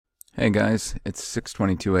Hey guys, it's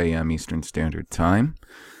 6:22 a.m. Eastern Standard Time,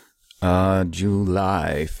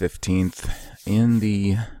 July 15th in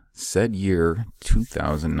the said year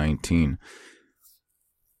 2019.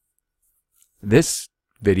 This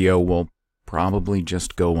video will probably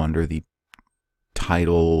just go under the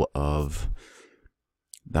title of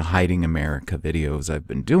the Hiding America videos I've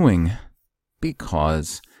been doing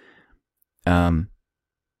because it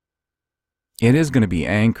is going to be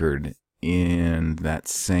anchored in that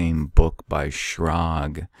same book by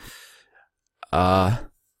Schrag.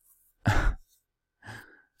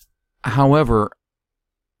 However,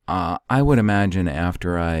 I would imagine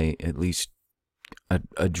after I at least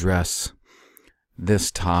address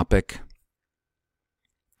this topic,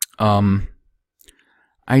 I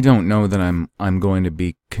don't know that I'm going to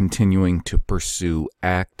be continuing to pursue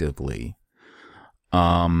actively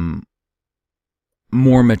more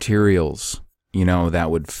materials, that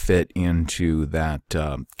would fit into that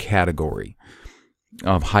category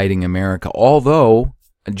of Hiding America. Although,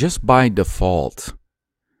 just by default,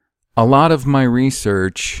 a lot of my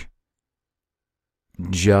research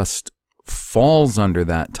just falls under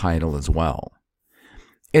that title as well.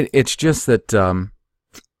 It's just that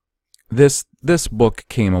this book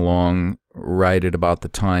came along right at about the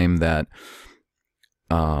time that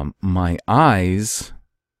my eyes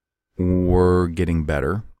were getting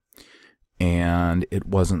better, and it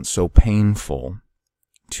wasn't so painful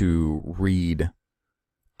to read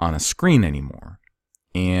on a screen anymore.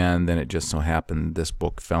 And then it just so happened this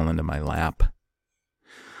book fell into my lap.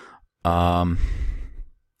 I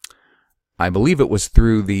believe it was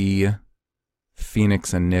through the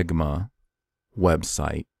Phoenix Enigma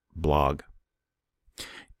website blog.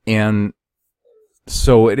 And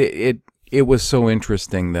so it was so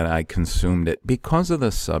interesting that I consumed it because of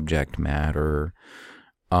the subject matter.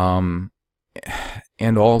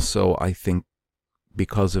 And also, I think,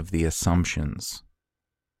 because of the assumptions.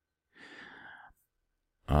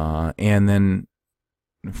 And then,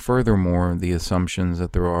 furthermore, the assumptions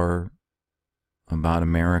that there are about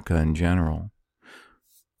America in general.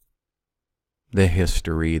 The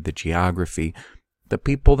history, the geography, the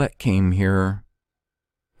people that came here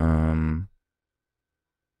and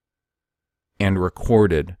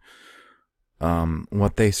recorded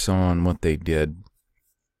what they saw and what they did.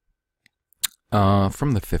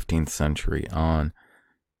 From the 15th century on.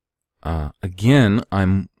 Again,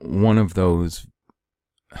 I'm one of those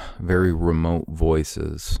very remote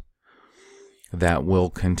voices that will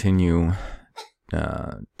continue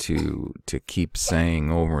to keep saying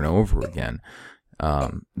over and over again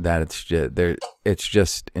that it's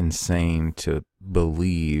just insane to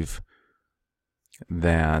believe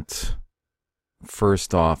that,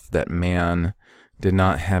 first off, that man did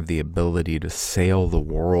not have the ability to sail the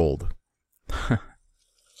world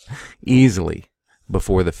easily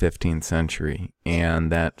before the 15th century,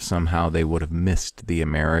 and that somehow they would have missed the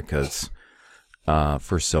Americas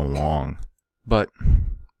for so long. But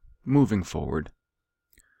moving forward,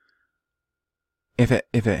 if it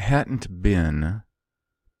hadn't been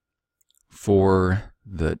for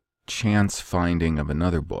the chance finding of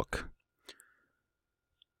another book,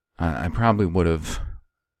 I probably would have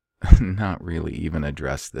not really even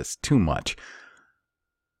addressed this too much.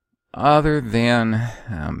 Other than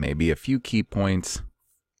maybe a few key points,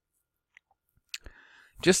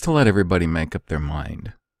 just to let everybody make up their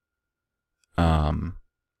mind. I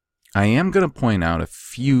am going to point out a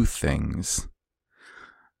few things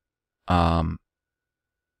that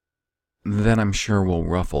I'm sure will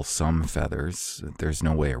ruffle some feathers. There's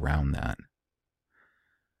no way around that.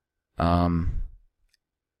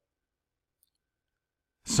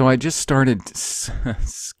 So I just started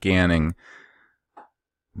scanning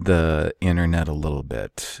the internet a little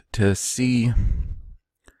bit to see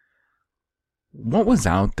what was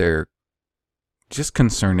out there just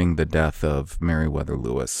concerning the death of Meriwether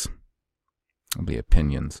Lewis, the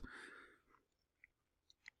opinions.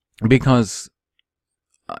 Because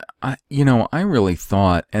I really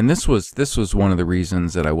thought, and this was one of the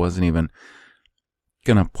reasons that I wasn't even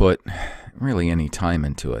gonna put really any time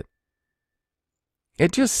into it.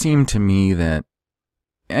 It just seemed to me that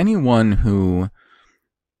anyone who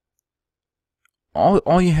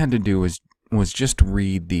all you had to do was just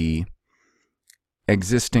read the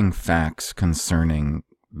existing facts concerning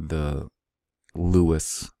the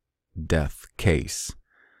Lewis death case.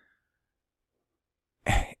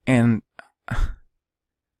 And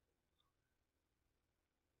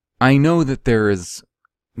I know that there's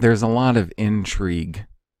a lot of intrigue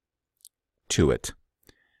to it.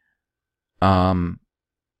 And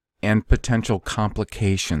potential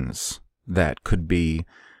complications that could be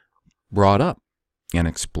brought up and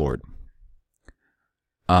explored.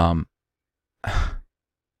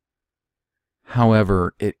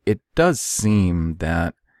 However, it does seem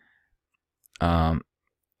that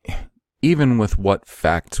even with what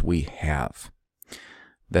facts we have,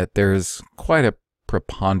 that there's quite a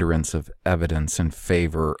preponderance of evidence in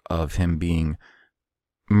favor of him being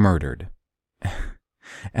murdered,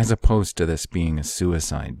 as opposed to this being a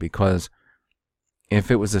suicide. Because if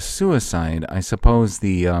it was a suicide, I suppose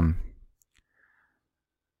if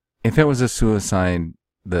it was a suicide,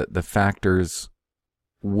 the factors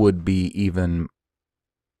would be even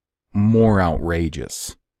more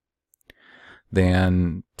outrageous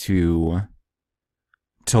than to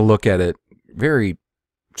look at it very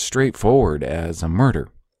straightforward as a murder.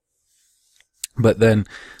 But then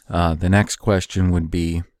the next question would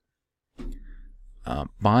be,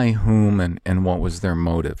 by whom and what was their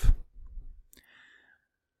motive?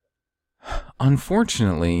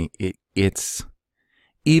 Unfortunately, it's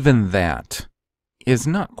even that is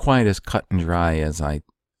not quite as cut and dry as I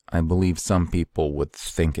believe some people would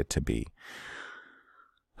think it to be.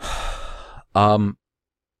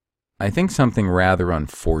 I think something rather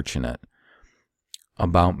unfortunate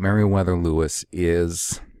about Meriwether Lewis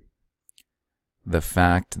is the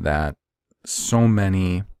fact that so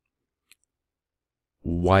many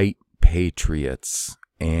white patriots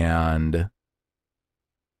and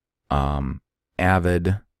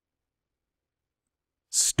avid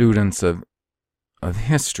students of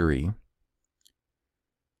history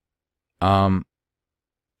tend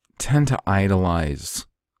to idolize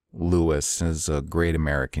Lewis as a great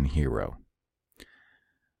American hero.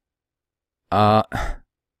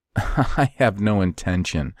 I have no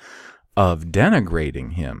intention of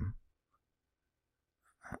denigrating him.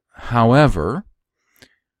 However,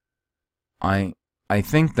 I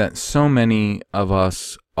think that so many of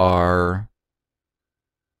us are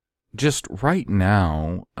just right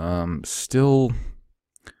now still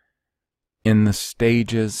in the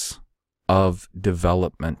stages of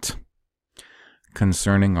development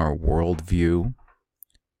concerning our worldview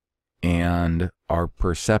and our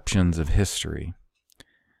perceptions of history,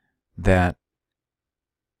 that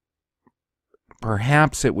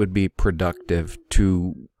perhaps it would be productive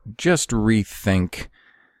to just rethink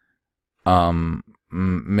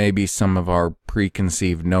maybe some of our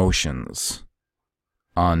preconceived notions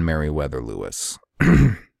on Meriwether Lewis.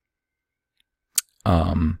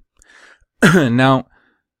 Now,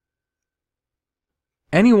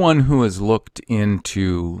 anyone who has looked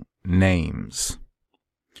into names,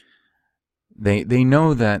 they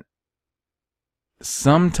know that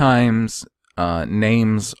sometimes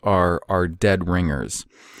names are dead ringers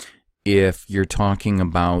if you're talking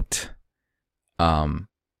about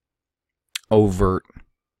overt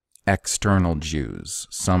external Jews.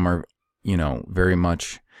 Some are, very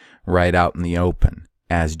much right out in the open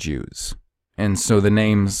as Jews. And so the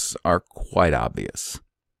names are quite obvious.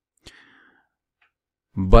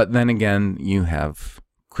 But then again, you have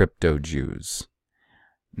crypto-Jews.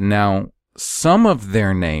 Now, some of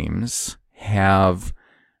their names have,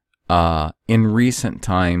 in recent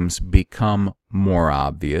times, become more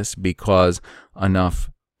obvious because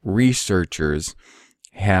enough researchers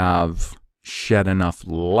have shed enough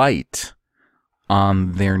light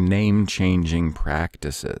on their name-changing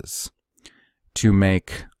practices to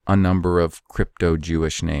make a number of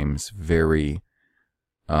crypto-Jewish names very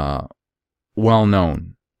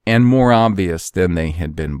well-known and more obvious than they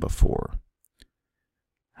had been before.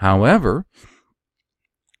 However,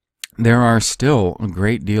 there are still a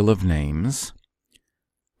great deal of names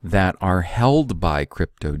that are held by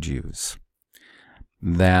crypto-Jews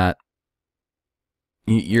that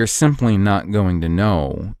you're simply not going to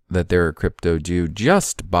know that they're a crypto-Jew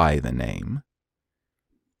just by the name,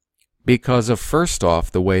 because of, first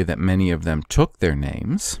off, the way that many of them took their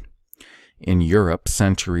names in Europe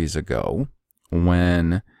centuries ago,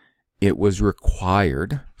 when it was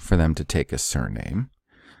required for them to take a surname.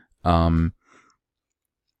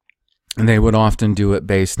 They would often do it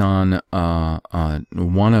based on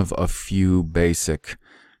one of a few basic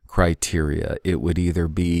criteria. It would either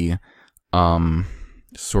be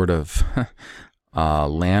sort of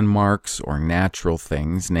landmarks or natural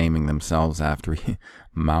things, naming themselves after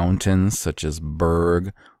mountains such as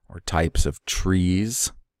Berg, or types of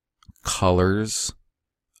trees, colors,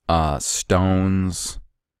 stones,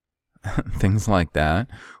 things like that.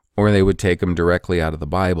 Or they would take them directly out of the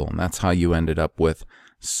Bible, and that's how you ended up with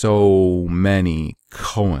so many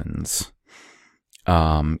Cohens,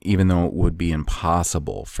 even though it would be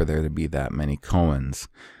impossible for there to be that many Cohens,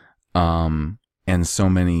 and so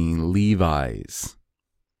many Levis.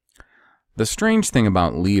 The strange thing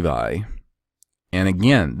about Levi, and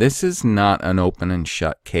again, this is not an open and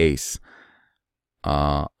shut case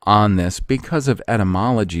on this because of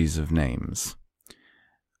etymologies of names.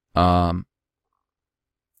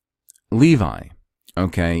 Levi.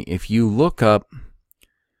 Okay, if you look up,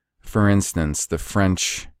 for instance, the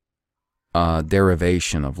French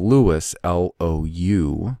derivation of Louis, Louis,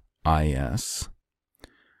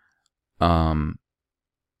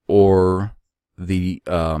 or the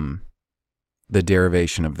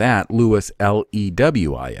derivation of that, Louis,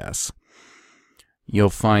 Levis, you'll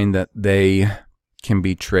find that they can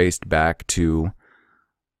be traced back to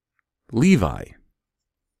Levi.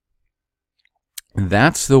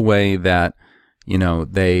 That's the way that,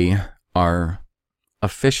 they are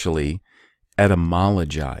officially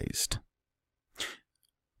etymologized.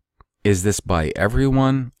 Is this by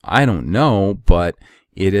everyone? I don't know, but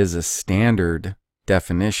it is a standard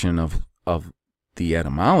definition of the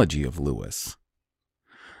etymology of Louis.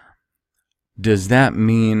 Does that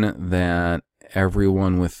mean that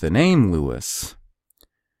everyone with the name Louis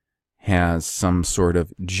has some sort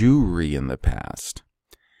of Jewry in the past,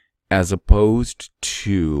 as opposed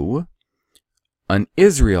to an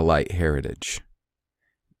Israelite heritage?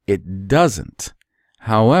 It doesn't.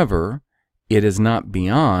 However, it is not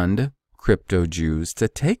beyond crypto-Jews to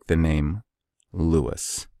take the name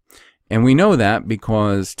Louis. And we know that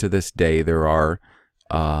because to this day there are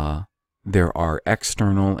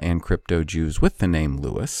external and crypto-Jews with the name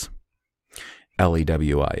Louis,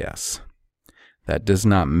 Levis. That does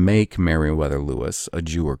not make Meriwether Lewis a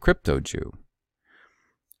Jew or crypto-Jew.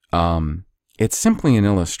 It's simply an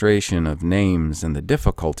illustration of names and the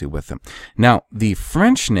difficulty with them. Now, the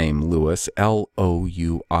French name Louis,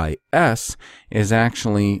 Louis, is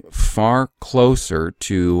actually far closer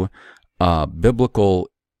to biblical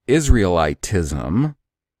Israelitism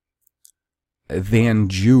than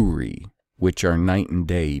Jewry, which are night and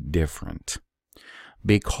day different,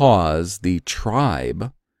 because the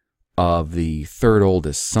tribe of the third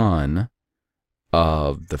oldest son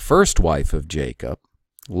of the first wife of Jacob,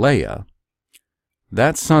 Leah,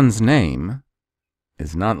 that son's name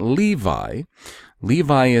is not Levi.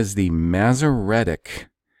 Levi is the Masoretic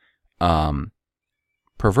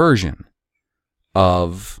perversion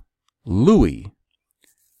of Louis.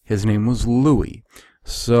 His name was Louis.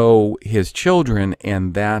 So his children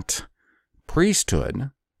and that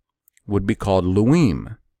priesthood would be called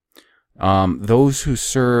Luim. Those who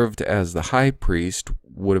served as the high priest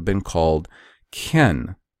would have been called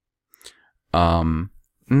Ken.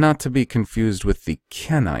 Not to be confused with the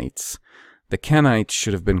Kenites. The Kenites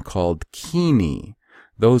should have been called Keni.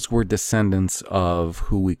 Those were descendants of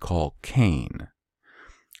who we call Cain.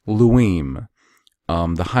 Luim,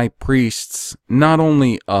 the high priests, not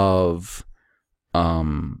only of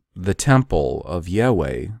the temple of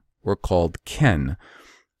Yahweh, were called Ken.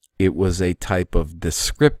 It was a type of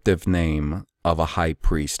descriptive name of a high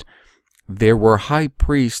priest. There were high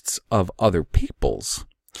priests of other peoples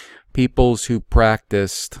who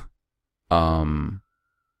practiced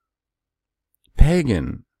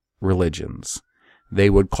pagan religions. They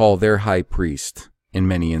would call their high priest, in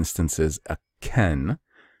many instances, a Ken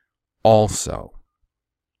also.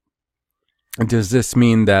 Does this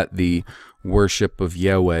mean that the worship of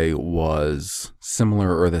Yahweh was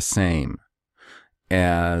similar or the same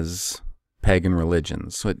as pagan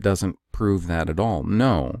religions? So it doesn't prove that at all.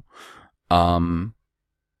 No.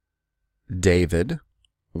 David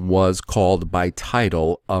was called by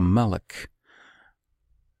title Amalek.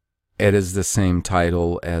 It is the same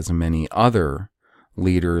title as many other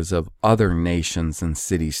leaders of other nations and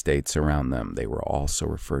city-states around them. They were also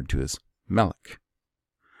referred to as Melech.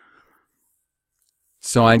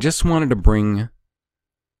 So I just wanted to bring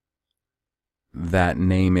that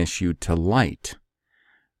name issue to light.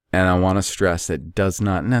 And I want to stress that it does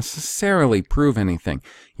not necessarily prove anything.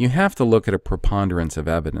 You have to look at a preponderance of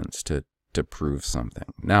evidence to prove something.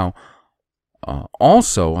 Now,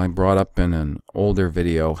 also, I brought up in an older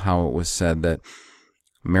video how it was said that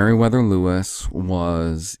Meriwether Lewis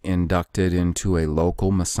was inducted into a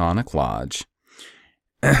local Masonic lodge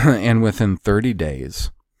and within 30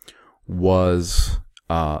 days was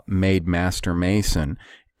made Master Mason,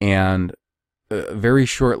 and very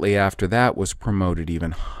shortly after that was promoted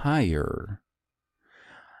even higher.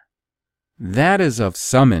 That is of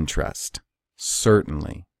some interest,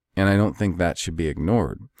 certainly, and I don't think that should be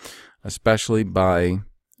ignored, especially by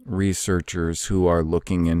researchers who are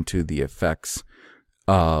looking into the effects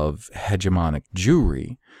of hegemonic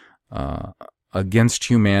Jewry against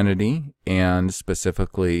humanity and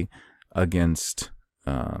specifically against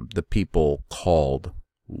the people called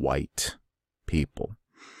white people.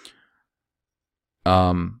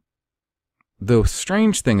 The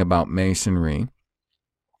strange thing about Masonry,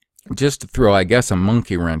 just to throw, I guess, a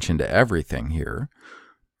monkey wrench into everything here,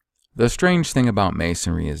 the strange thing about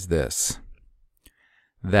Masonry is this.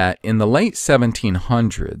 that in the late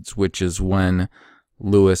 1700s, which is when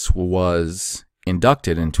Lewis was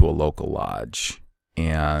inducted into a local lodge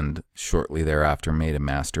and shortly thereafter made a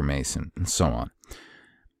master mason and so on,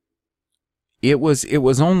 it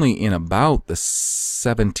was only in about the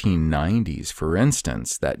 1790s, for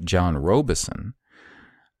instance, that John Robison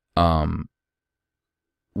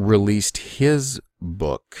released his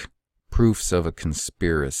book, Proofs of a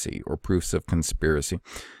Conspiracy, or Proofs of Conspiracy,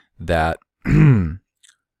 that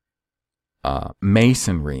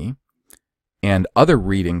Masonry and other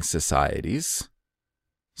reading societies.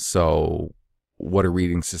 So what are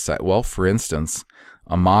reading society? Well, for instance,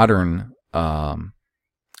 a modern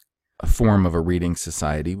form of a reading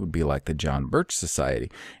society would be like the John Birch Society.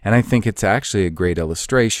 And I think it's actually a great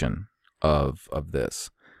illustration of this.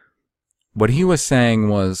 What he was saying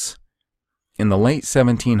was, in the late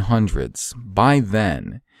 1700s, by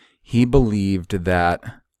then, he believed that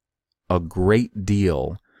a great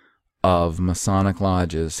deal of Masonic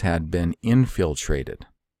lodges had been infiltrated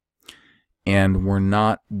and were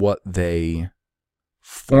not what they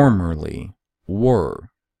formerly were.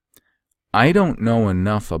 I don't know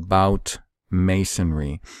enough about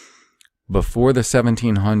Masonry before the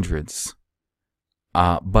 1700s,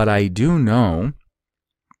 but I do know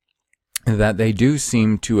that they do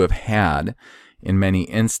seem to have had, in many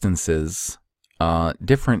instances,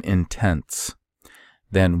 different intents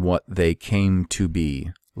than what they came to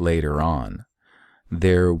be later on.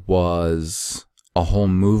 There was a whole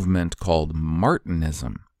movement called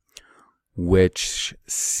Martinism, which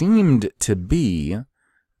seemed to be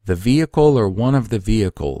the vehicle or one of the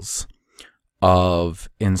vehicles of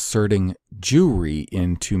inserting Jewry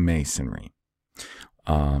into Masonry.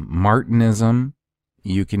 Martinism,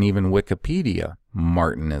 you can even Wikipedia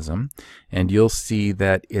Martinism, and you'll see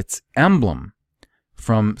that its emblem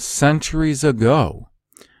from centuries ago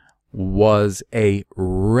was a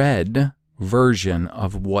red version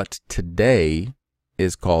of what today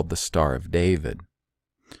is called the Star of David.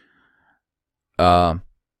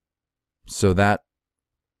 So that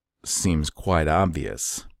seems quite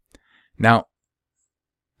obvious. Now,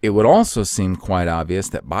 it would also seem quite obvious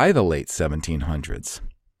that by the late 1700s,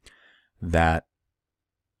 that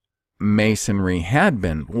Masonry had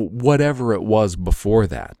been, whatever it was before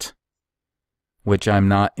that, which I'm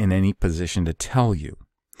not in any position to tell you,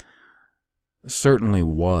 certainly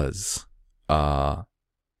was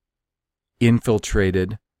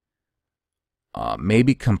infiltrated,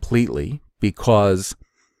 maybe completely, because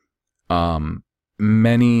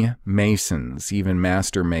many Masons, even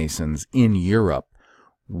Master Masons in Europe,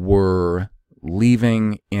 were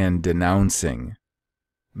leaving and denouncing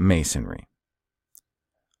Masonry.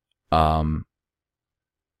 And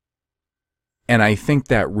I think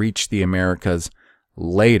that reached the Americas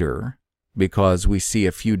later, because we see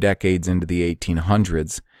a few decades into the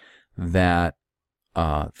 1800s that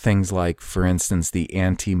things like, for instance, the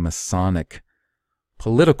anti-Masonic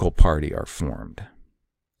political party are formed.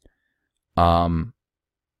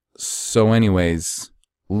 So anyways,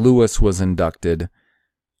 Lewis was inducted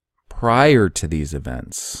prior to these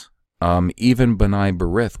events. Even B'nai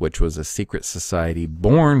B'rith, which was a secret society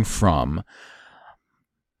born from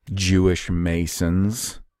Jewish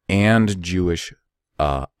Masons and Jewish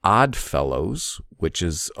Oddfellows, which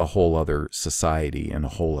is a whole other society and a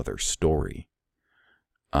whole other story,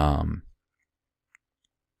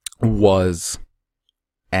 was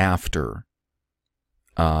after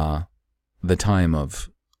the time of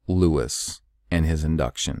Lewis and his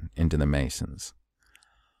induction into the Masons.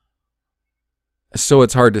 So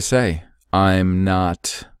it's hard to say. I'm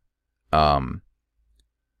not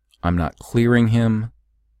clearing him.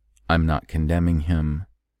 I'm not condemning him.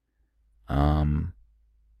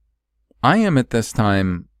 I am at this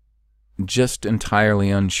time just entirely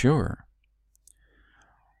unsure.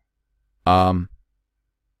 When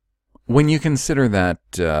you consider that,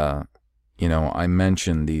 I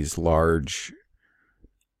mentioned these large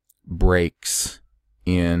breaks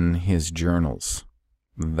in his journals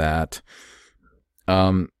that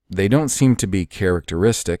they don't seem to be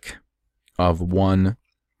characteristic of one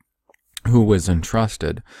who was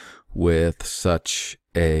entrusted with such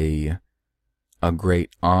a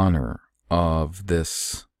great honor of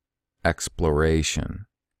this exploration.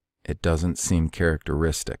 It doesn't seem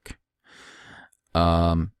characteristic.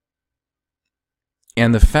 And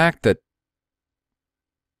the fact that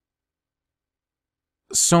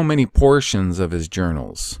so many portions of his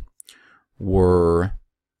journals were,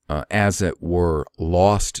 as it were,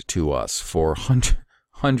 lost to us for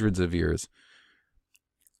hundreds of years,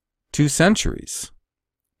 2 centuries,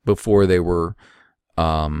 before they were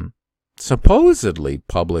supposedly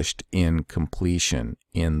published in completion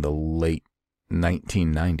in the late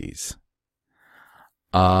 1990s.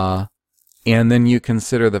 And then you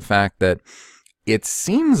consider the fact that it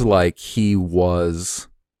seems like he was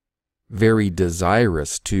very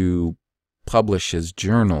desirous to publish his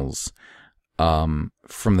journals from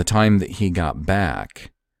the time that he got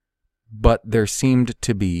back, but there seemed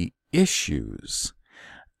to be issues.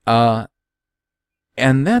 And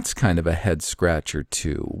that's kind of a head scratcher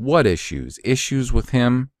too. What issues? Issues with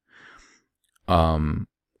him?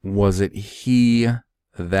 Was it he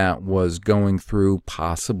that was going through,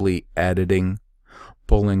 possibly editing,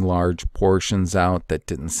 pulling large portions out that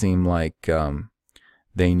didn't seem like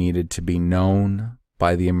they needed to be known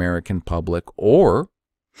by the American public? Or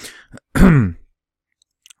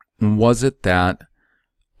was it that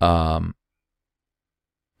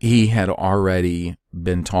he had already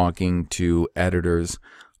been talking to editors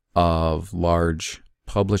of large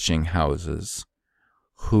publishing houses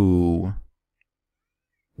who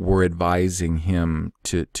were advising him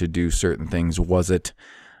to do certain things? Was it,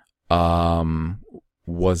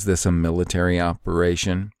 was this a military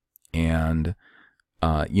operation? And,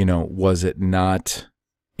 was it not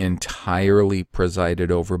entirely presided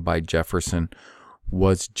over by Jefferson?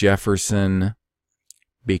 Was Jefferson,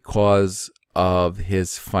 because of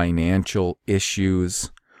his financial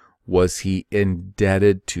issues, was he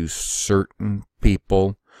indebted to certain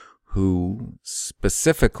people who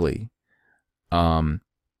specifically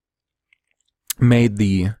made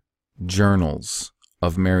the journals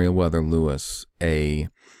of Meriwether Lewis a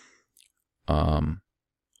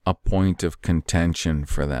point of contention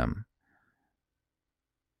for them?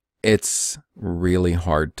 It's really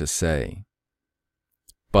hard to say.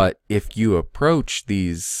 But if you approach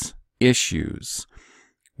these issues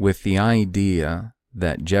with the idea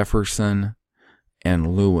that Jefferson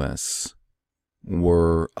and Lewis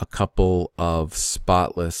were a couple of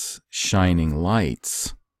spotless, shining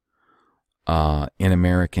lights in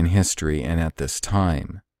American history and at this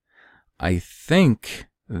time, I think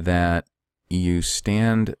that you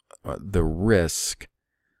stand the risk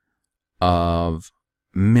of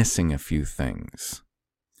missing a few things.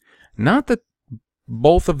 Not that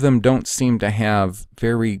both of them don't seem to have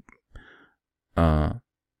very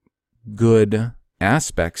good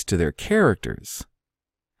aspects to their characters.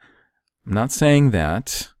 I'm not saying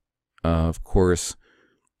that. Of course,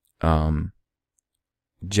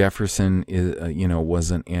 Jefferson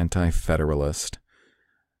was an anti-federalist.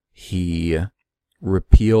 He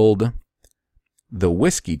repealed the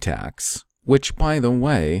whiskey tax, which, by the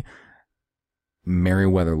way,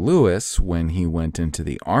 Meriwether Lewis, when he went into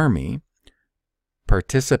the Army,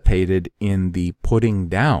 participated in the putting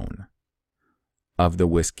down of the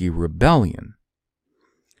Whiskey Rebellion.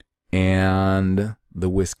 And the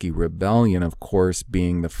Whiskey Rebellion, of course,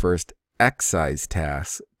 being the first excise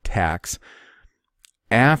tax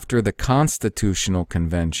after the Constitutional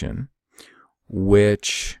Convention,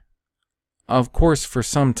 which, of course, for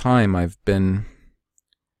some time I've been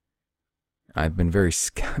very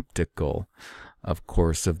skeptical, of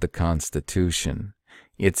course, of the Constitution.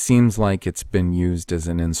 It seems like it's been used as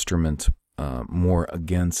an instrument more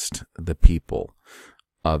against the people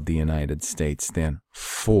of the United States than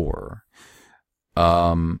for.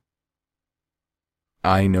 I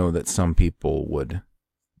know that some people would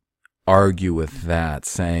argue with that,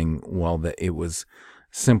 saying, well, that it was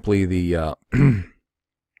simply the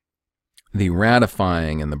the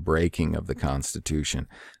ratifying and the breaking of the Constitution.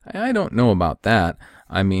 I don't know about that.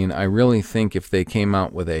 I mean, I really think if they came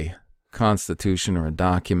out with a constitution or a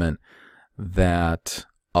document that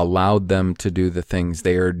allowed them to do the things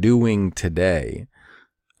they are doing today,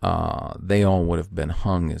 they all would have been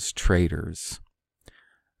hung as traitors.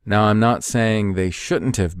 Now, I'm not saying they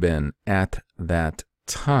shouldn't have been at that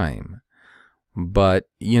time, but,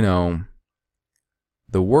 the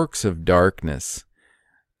works of darkness,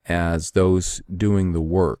 as those doing the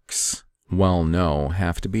works well know,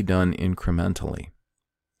 have to be done incrementally.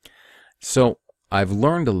 So I've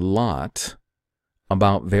learned a lot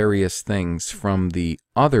about various things from the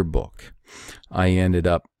other book I ended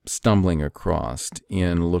up stumbling across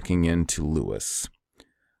in looking into Lewis.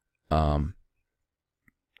 That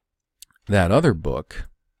other book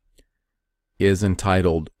is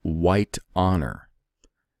entitled White Honor: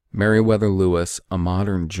 Meriwether Lewis, a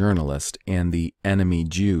Modern Journalist and the Enemy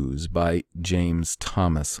Jews, by James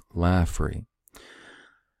Thomas Laffrey.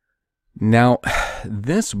 Now,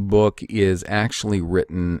 this book is actually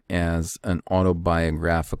written as an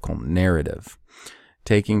autobiographical narrative,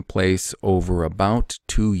 taking place over about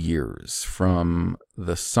 2 years, from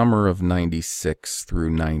the summer of 96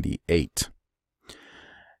 through 98.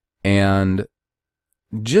 And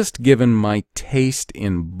just given my taste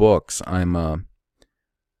in books, I'm a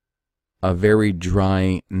a very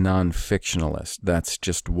dry non-fictionalist. That's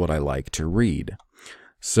just what I like to read.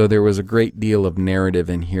 So there was a great deal of narrative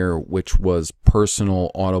in here, which was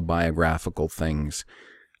personal, autobiographical things.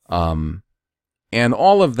 And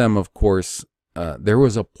all of them, of course, there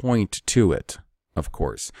was a point to it, of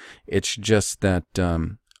course. It's just that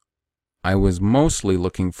I was mostly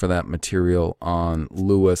looking for that material on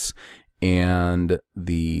Lewis and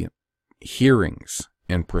the hearings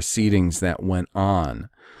and proceedings that went on,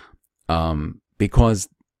 because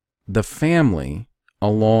the family,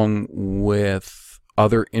 along with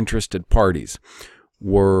other interested parties,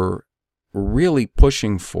 were really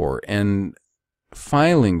pushing for and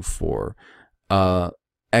filing for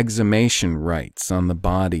exhumation rights on the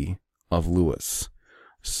body of Lewis,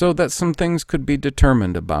 so that some things could be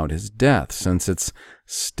determined about his death, since it's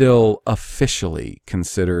still officially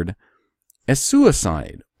considered a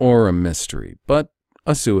suicide or a mystery, but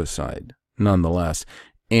a suicide nonetheless.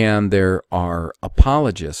 And there are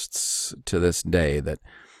apologists to this day that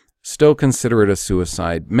still consider it a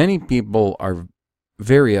suicide. Many people are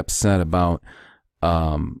very upset about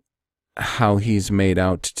how he's made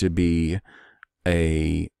out to be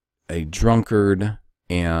a drunkard,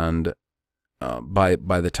 and by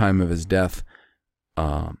the time of his death,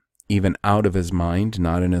 even out of his mind,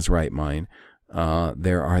 not in his right mind.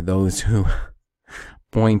 There are those who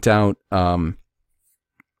point out the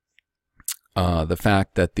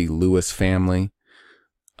fact that the Lewis family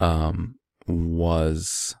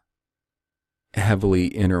was heavily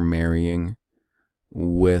intermarrying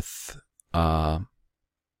with, I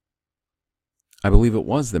believe it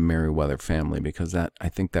was the Merriweather family, because I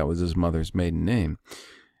think that was his mother's maiden name,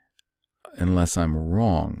 unless I'm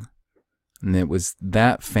wrong. And it was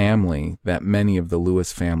that family that many of the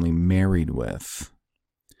Lewis family married with.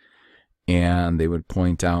 And they would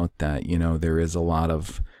point out that, there is a lot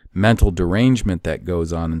of mental derangement that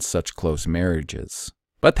goes on in such close marriages.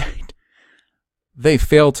 But they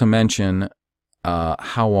fail to mention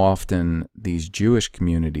how often these Jewish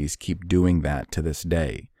communities keep doing that to this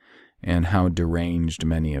day, and how deranged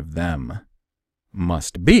many of them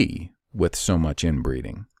must be with so much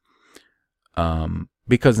inbreeding.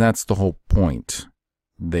 Because that's the whole point.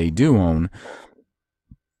 They do own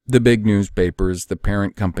the big newspapers, the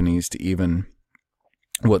parent companies, to even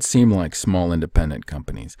what seem like small independent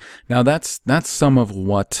companies. Now, that's some of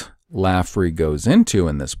what Laffrey goes into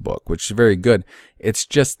in this book, which is very good. It's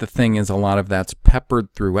just, the thing is, a lot of that's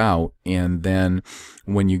peppered throughout, and then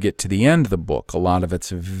when you get to the end of the book, a lot of it's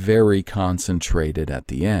very concentrated at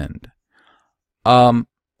the end.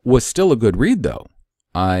 Was still a good read, though.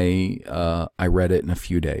 I read it in a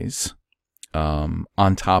few days,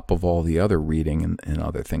 on top of all the other reading and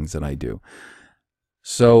other things that I do.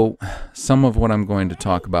 So some of what I'm going to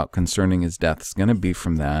talk about concerning his death is going to be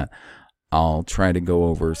from that. I'll try to go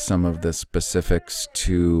over some of the specifics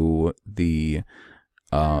to the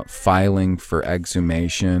filing for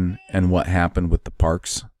exhumation and what happened with the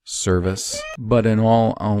Parks Service. But in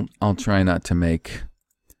all, I'll try not to make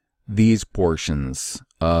these portions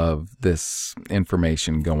of this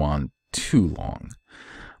information go on too long.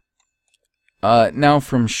 Now,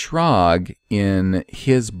 from Schrag, in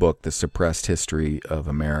his book, The Suppressed History of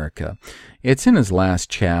America, it's in his last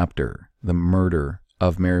chapter, The Murder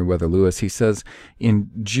of Meriwether Lewis. He says,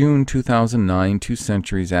 in June 2009, 2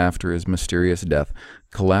 centuries after his mysterious death,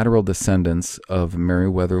 collateral descendants of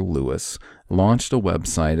Meriwether Lewis launched a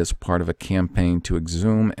website as part of a campaign to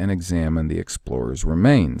exhume and examine the explorer's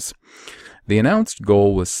remains. The announced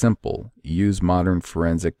goal was simple: use modern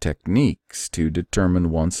forensic techniques to determine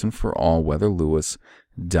once and for all whether Lewis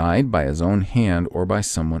died by his own hand or by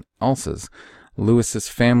someone else's. Lewis's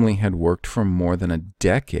family had worked for more than a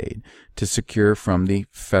decade to secure from the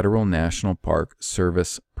Federal National Park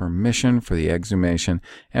Service permission for the exhumation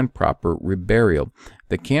and proper reburial.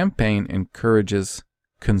 The campaign encourages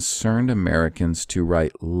concerned Americans to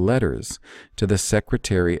write letters to the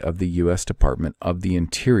Secretary of the U.S. Department of the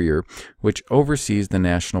Interior, which oversees the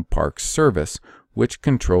National Park Service, which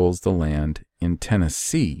controls the land in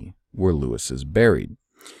Tennessee where Lewis is buried.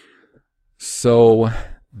 So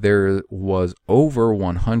there was over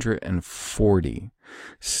 140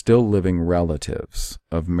 still living relatives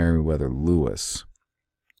of Meriwether Lewis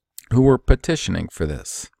who were petitioning for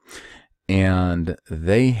this, and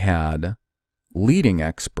they had leading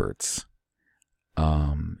experts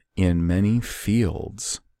in many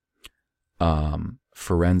fields,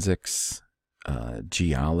 forensics,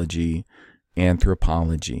 geology,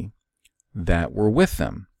 anthropology, that were with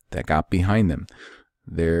them, that got behind them.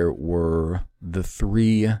 There were the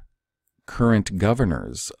 3 current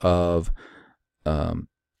governors of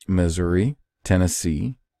Missouri,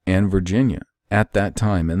 Tennessee, and Virginia, at that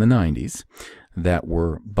time in the 90s that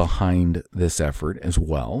were behind this effort as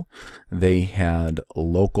well. They had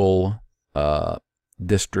local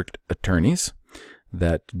district attorneys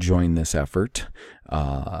that joined this effort.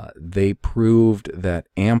 They proved that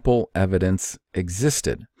ample evidence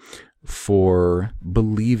existed for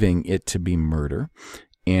believing it to be murder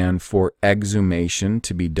and for exhumation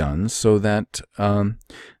to be done so that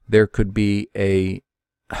there could be a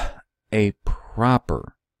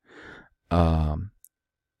proper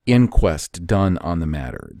inquest done on the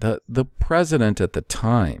matter. The president at the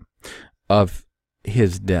time of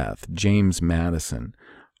his death, James Madison,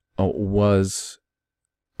 was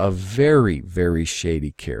a very, very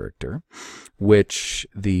shady character, which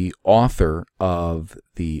the author of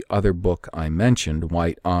the other book I mentioned,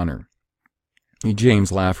 White Honor,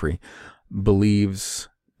 James Laffrey, believes,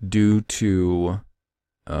 due to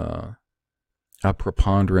a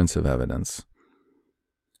preponderance of evidence,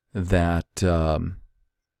 that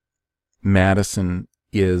Madison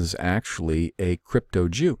is actually a crypto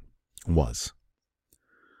Jew. Was.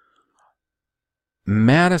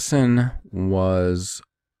 Madison was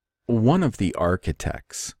one of the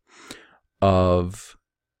architects of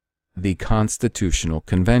the Constitutional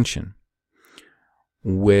Convention,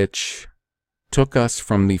 which took us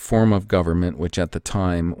from the form of government, which at the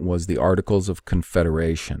time was the Articles of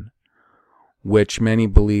Confederation, which many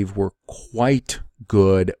believe were quite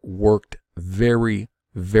good, worked very,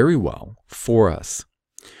 very well for us,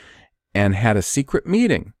 and had a secret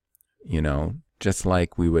meeting, just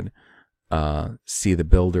like we would see the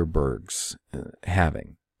Bilderbergs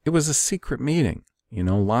having. It was a secret meeting,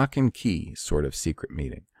 lock and key sort of secret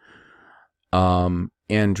meeting,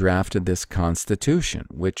 and drafted this Constitution,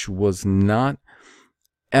 which was not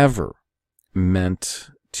ever meant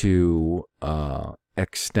to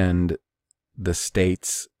extend the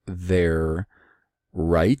states their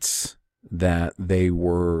rights that they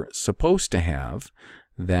were supposed to have,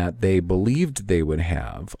 that they believed they would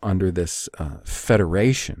have under this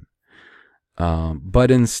federation.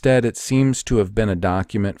 But instead, it seems to have been a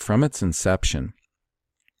document from its inception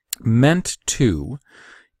meant to,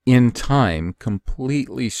 in time,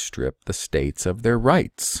 completely strip the states of their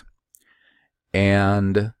rights.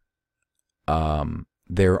 And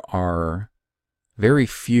there are very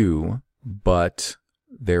few, but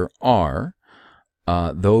there are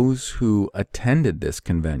those who attended this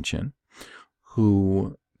convention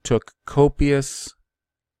who took copious,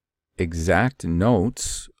 exact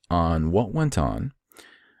notes on what went on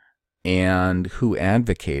and who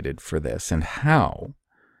advocated for this and how.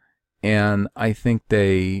 And I think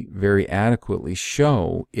they very adequately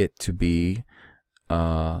show it to be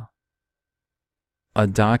a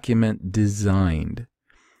document designed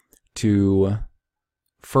to,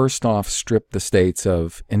 first off, strip the states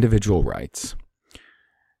of individual rights,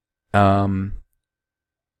 and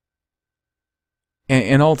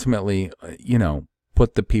ultimately,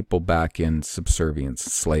 put the people back in subservience,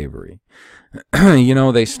 slavery.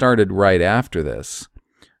 They started right after this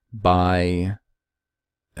by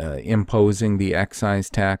imposing the excise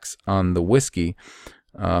tax on the whiskey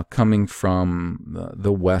coming from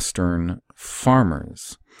the Western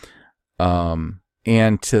farmers.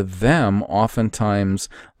 And to them, oftentimes,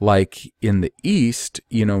 like in the East,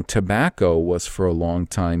 tobacco was for a long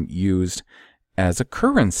time used as a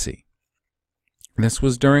currency. This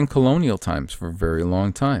was during colonial times for a very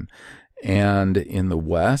long time. And in the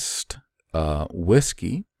West,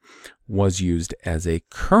 whiskey was used as a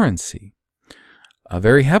currency,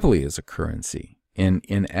 very heavily as a currency in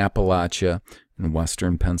Appalachia, in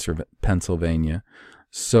western Pennsylvania.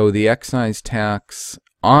 So the excise tax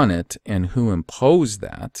on it, and who imposed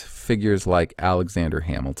that, figures like Alexander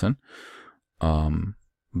Hamilton,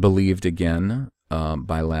 believed again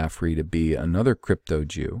by Laffrey to be another crypto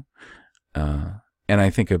Jew. And I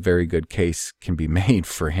think a very good case can be made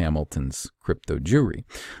for Hamilton's crypto Jewry,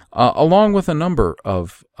 along with a number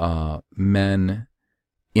of men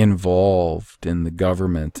involved in the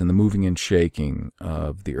government and the moving and shaking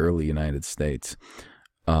of the early United States.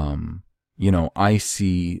 I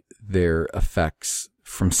see their effects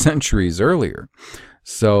from centuries earlier.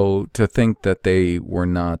 So to think that they were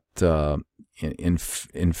not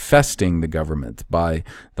infesting the government by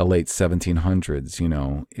the late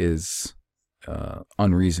 1700s, is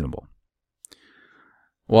unreasonable.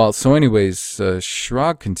 Well, so anyways,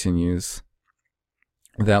 Schrag continues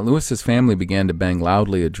that Lewis's family began to bang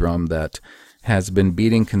loudly a drum that has been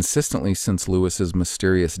beating consistently since Lewis's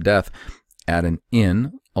mysterious death at an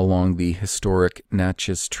inn along the historic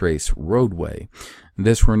Natchez Trace roadway.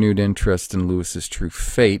 This renewed interest in Lewis's true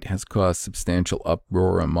fate has caused substantial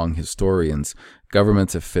uproar among historians,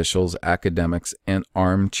 government officials, academics, and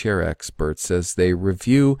armchair experts as they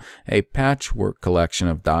review a patchwork collection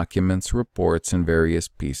of documents, reports, and various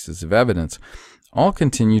pieces of evidence. All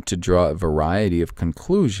continue to draw a variety of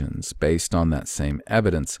conclusions based on that same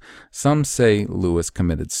evidence. Some say Lewis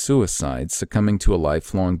committed suicide, succumbing to a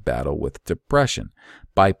lifelong battle with depression,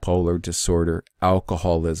 bipolar disorder,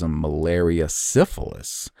 alcoholism, malaria,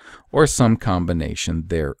 syphilis, or some combination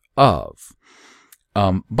thereof.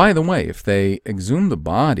 By the way, if they exhumed the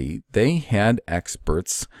body, they had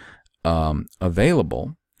experts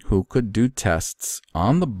available who could do tests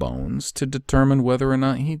on the bones to determine whether or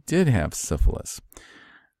not he did have syphilis.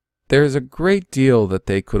 There's a great deal that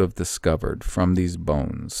they could have discovered from these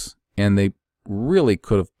bones, and they really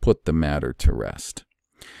could have put the matter to rest.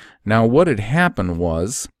 Now, what had happened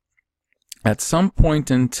was, at some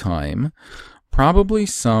point in time, probably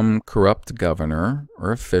some corrupt governor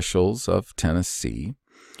or officials of Tennessee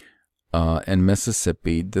and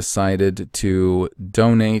Mississippi decided to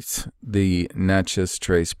donate the Natchez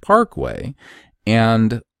Trace Parkway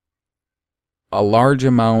and a large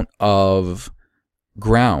amount of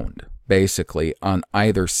ground, basically, on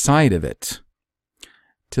either side of it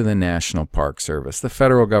to the National Park Service, the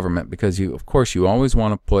federal government, because of course, you always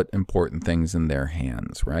want to put important things in their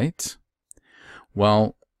hands, right?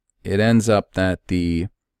 Well, it ends up that the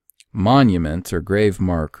monument or grave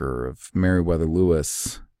marker of Meriwether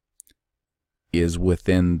Lewis is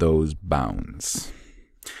within those bounds.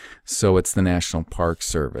 So it's the National Park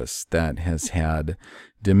Service that has had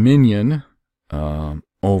dominion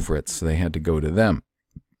over it, so they had to go to them.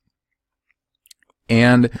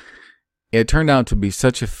 And it turned out to be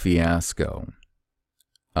such a fiasco.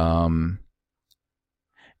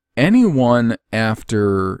 Anyone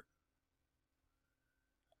after,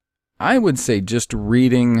 I would say, just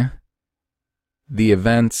reading the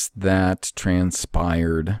events that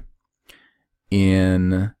transpired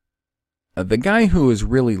in the guy who was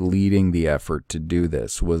really leading the effort to do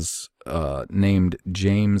this was named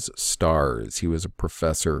James Starrs. He was a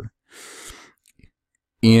professor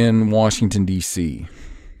in Washington, D.C.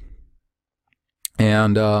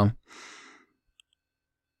 And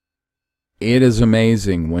it is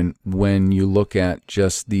amazing when you look at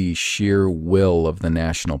just the sheer will of the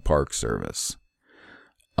National Park Service.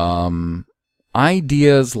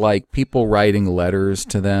 Ideas like people writing letters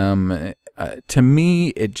to them, to me,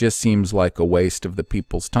 it just seems like a waste of the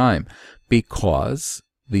people's time, because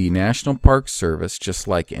the National Park Service, just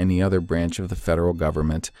like any other branch of the federal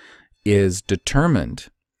government, is determined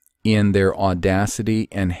in their audacity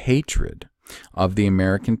and hatred of the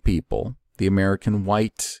American people, the American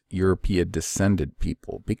white European descended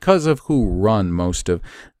people, because of who run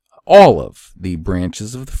all of the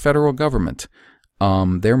branches of the federal government.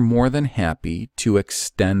 They're more than happy to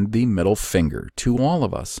extend the middle finger to all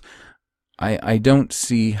of us. I don't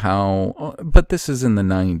see how, but this is in the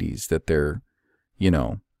 90s that they're,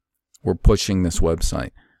 we're pushing this website.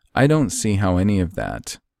 I don't see how any of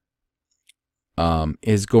that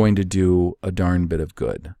is going to do a darn bit of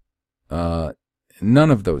good.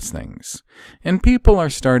 None of those things. And people are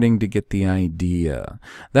starting to get the idea.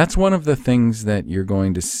 That's one of the things that you're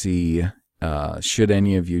going to see, should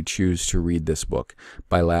any of you choose to read this book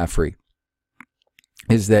by Laffrey,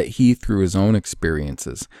 is that he, through his own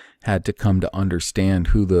experiences, had to come to understand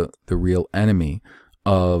who the real enemy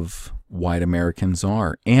of white Americans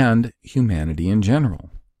are, and humanity in general.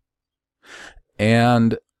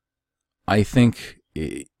 And I think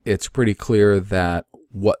it's pretty clear that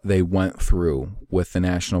what they went through with the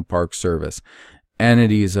National Park Service,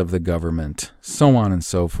 entities of the government, so on and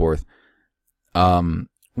so forth,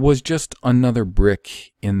 was just another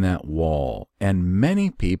brick in that wall. And many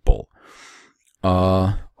people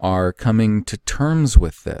are coming to terms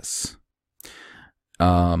with this.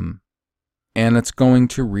 And it's going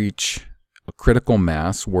to reach a critical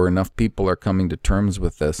mass where enough people are coming to terms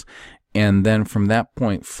with this. And then from that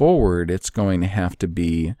point forward, it's going to have to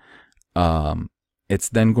be,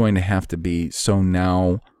 so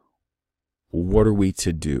now what are we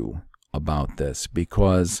to do about this?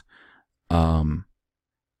 Because and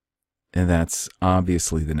that's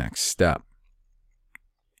obviously the next step.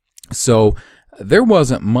 So there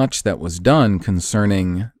wasn't much that was done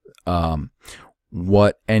concerning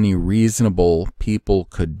what any reasonable people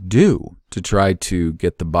could do to try to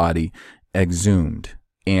get the body exhumed.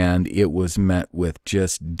 And it was met with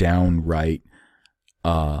just downright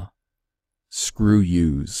screw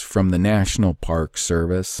yous from the National Park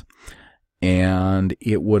Service. And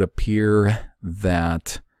it would appear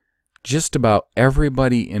that just about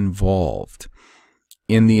everybody involved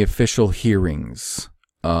in the official hearings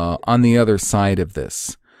on the other side of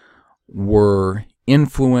this were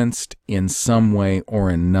influenced in some way or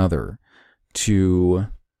another to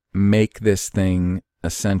make this thing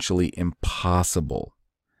essentially impossible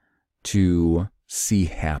to see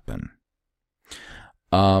happen.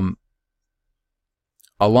 A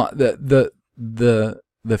lot the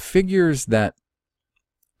figures that,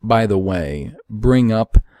 by the way, bring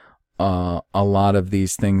up a lot of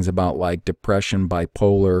these things about like depression,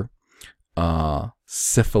 bipolar,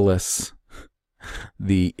 syphilis,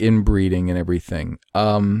 the inbreeding and everything.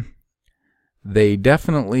 They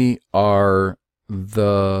definitely are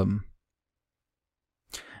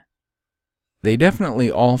they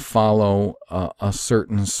definitely all follow a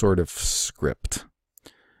certain sort of script,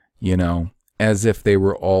 as if they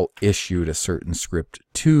were all issued a certain script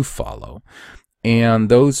to follow. And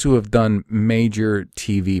those who have done major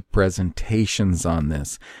TV presentations on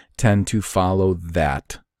this tend to follow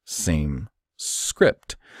that same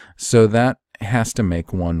script. So that has to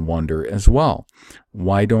make one wonder as well.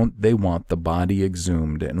 Why don't they want the body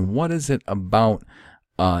exhumed? And what is it about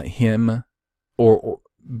him or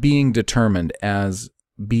being determined as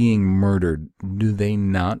being murdered do they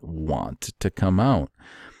not want to come out?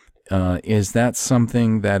 Is that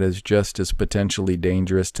something that is just as potentially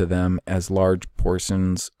dangerous to them as large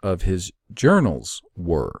portions of his journals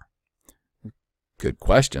were? Good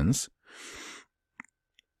questions.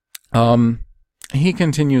 He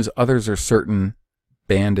continues, others are certain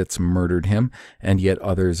bandits murdered him, and yet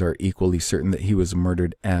others are equally certain that he was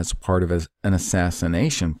murdered as part of an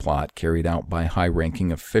assassination plot carried out by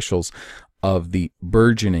high-ranking officials of the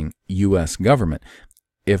burgeoning U.S. government.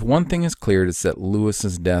 If one thing is clear, it's that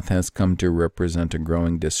Lewis's death has come to represent a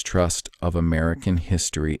growing distrust of American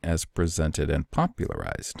history as presented and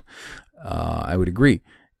popularized. I would agree.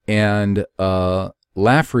 And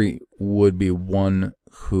Laffrey would be one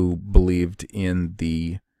who believed in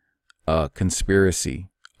the conspiracy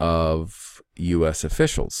of U.S.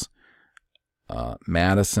 officials.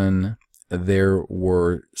 Madison, there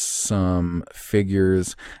were some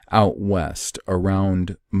figures out west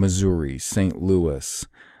around Missouri, St. Louis,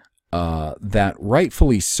 that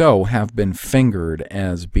rightfully so have been fingered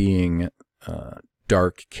as being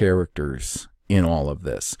dark characters in all of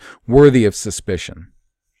this, worthy of suspicion.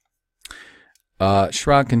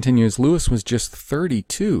 Schrag continues, Lewis was just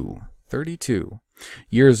 32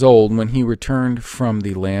 years old when he returned from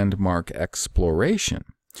the landmark exploration.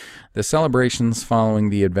 The celebrations following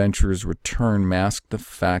the adventurer's return masked the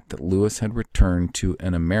fact that Lewis had returned to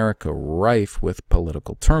an America rife with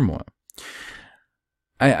political turmoil.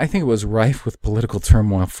 I think it was rife with political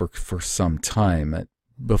turmoil for some time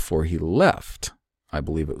before he left. I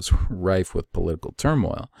believe it was rife with political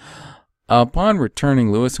turmoil. Upon returning,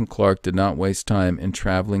 Lewis and Clark did not waste time in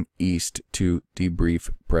traveling east to debrief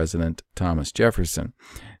President Thomas Jefferson.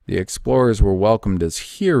 The explorers were welcomed as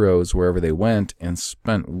heroes wherever they went and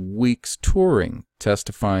spent weeks touring,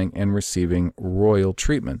 testifying, and receiving royal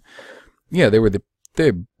treatment. Yeah, they were the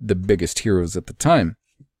biggest heroes at the time.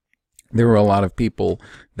 There were a lot of people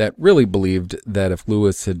that really believed that if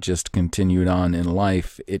Lewis had just continued on in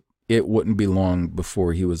life, it wouldn't be long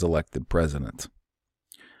before he was elected president.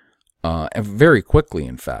 Very quickly,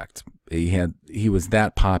 in fact. He was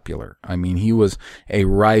that popular. I mean, he was a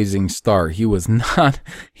rising star. He was not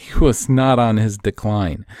on his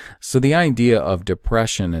decline. So the idea of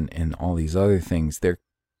depression and all these other things, they're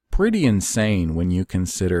pretty insane when you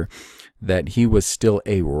consider that he was still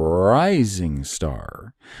a rising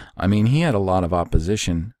star. I mean, he had a lot of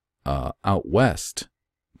opposition out west,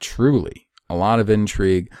 truly. A lot of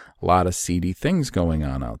intrigue, a lot of seedy things going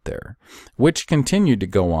on out there, which continued to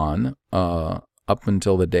go on up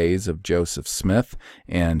until the days of Joseph Smith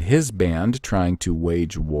and his band trying to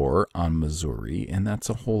wage war on Missouri, and that's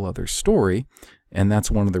a whole other story, and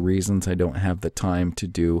that's one of the reasons I don't have the time to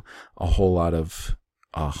do a whole lot of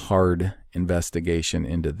hard investigation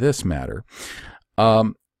into this matter.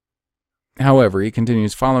 However, he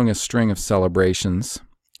continues, following a string of celebrations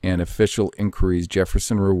and official inquiries,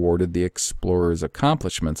 Jefferson rewarded the explorers'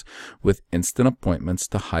 accomplishments with instant appointments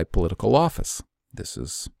to high political office. This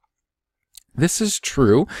is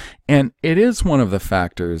true, and it is one of the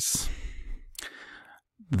factors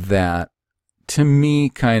that, to me,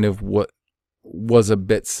 kind of what was a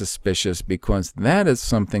bit suspicious, because that is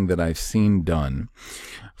something that I've seen done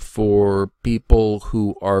for people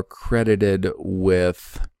who are credited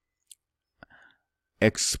with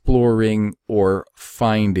exploring or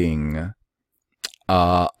finding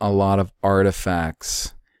a lot of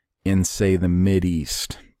artifacts in, say, the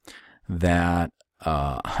Mideast that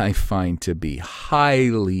I find to be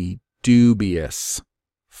highly dubious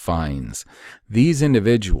finds. These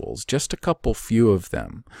individuals, just a couple few of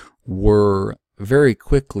them, were very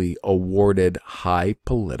quickly awarded high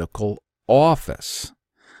political office.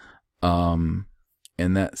 And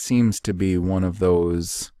that seems to be one of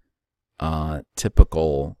those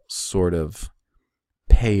typical sort of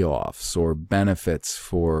payoffs or benefits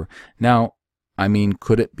for... Now, I mean,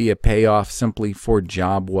 could it be a payoff simply for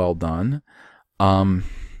job well done?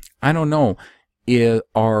 I don't know.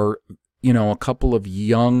 Are, a couple of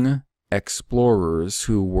young explorers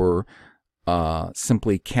who were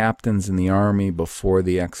simply captains in the army before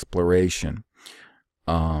the exploration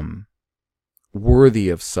worthy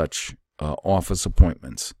of such office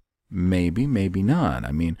appointments? Maybe, maybe not.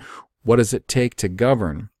 I mean, what does it take to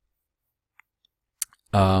govern?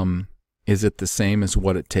 Is it the same as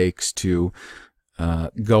what it takes to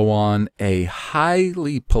go on a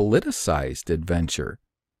highly politicized adventure?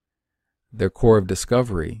 Their Corps of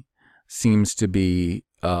Discovery seems to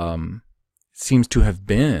have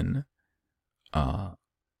been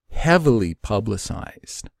heavily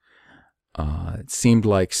publicized. It seemed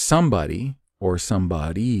like somebody or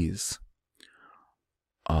somebodies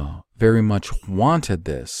very much wanted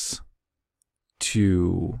this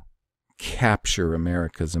to capture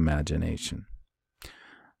America's imagination.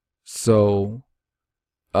 So,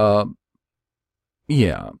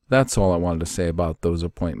 yeah, that's all I wanted to say about those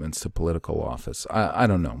appointments to political office. I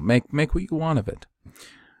don't know. Make what you want of it.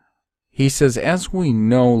 He says, as we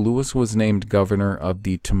know, Lewis was named governor of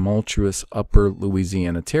the tumultuous Upper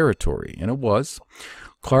Louisiana Territory, and it was.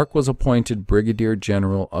 Clark was appointed brigadier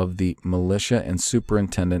general of the militia and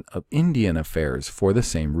superintendent of Indian affairs for the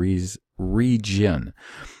same region,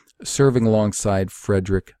 serving alongside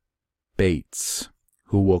Frederick Bates,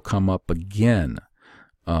 who will come up again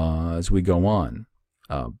as we go on.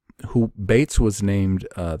 Bates was named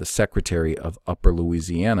the secretary of Upper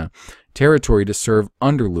Louisiana Territory to serve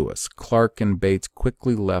under Lewis. Clark and Bates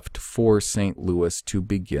quickly left for St. Louis to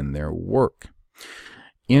begin their work.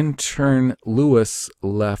 In turn, Lewis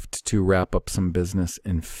left to wrap up some business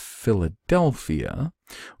in Philadelphia,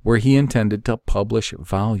 where he intended to publish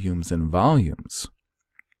volumes and volumes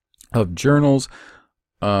of journals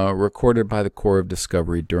recorded by the Corps of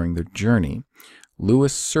Discovery during their journey.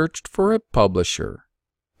 Lewis searched for a publisher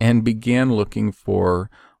and began looking for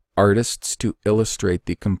artists to illustrate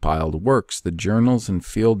the compiled works. The journals and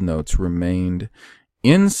field notes remained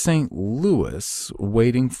in St. Louis,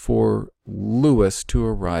 waiting for Lewis to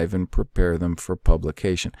arrive and prepare them for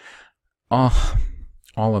publication. All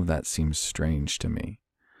of that seems strange to me.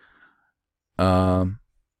 I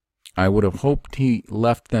would have hoped he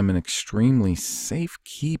left them in extremely safe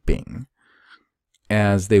keeping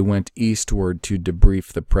as they went eastward to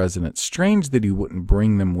debrief the president. Strange that he wouldn't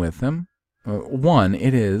bring them with him. One,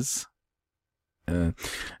 it is.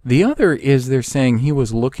 The other is they're saying he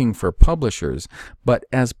was looking for publishers, but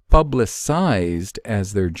as publicized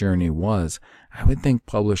as their journey was, I would think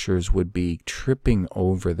publishers would be tripping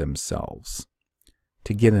over themselves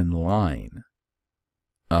to get in line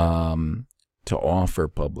to offer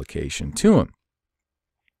publication to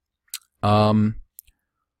him.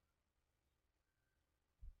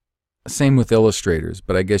 Same with illustrators,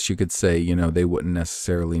 but I guess you could say, they wouldn't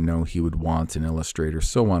necessarily know he would want an illustrator,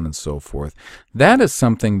 so on and so forth. That is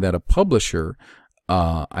something that a publisher,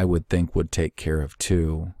 I would think, would take care of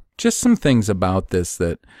too. Just some things about this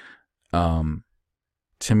that,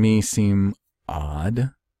 to me, seem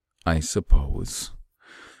odd, I suppose.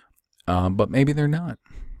 But maybe they're not.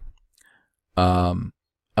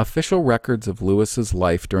 Official records of Lewis's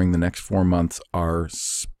life during the next 4 months are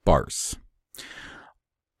sparse.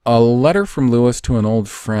 A letter from Lewis to an old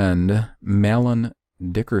friend, Malin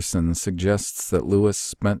Dickerson, suggests that Lewis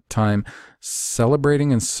spent time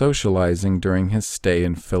celebrating and socializing during his stay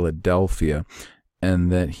in Philadelphia,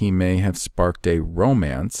 and that he may have sparked a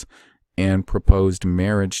romance and proposed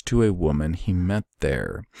marriage to a woman he met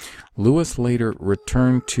there. Lewis later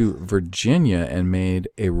returned to Virginia and made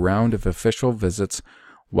a round of official visits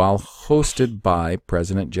while hosted by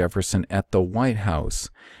President Jefferson at the White House.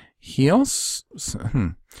 He also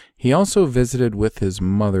visited with his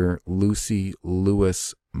mother, Lucy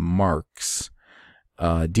Lewis Marks.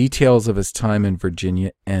 Details of his time in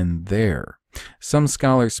Virginia end there. Some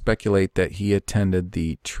scholars speculate that he attended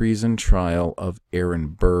the treason trial of Aaron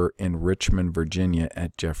Burr in Richmond, Virginia,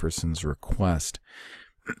 at Jefferson's request.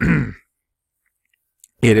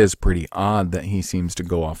 It is pretty odd that he seems to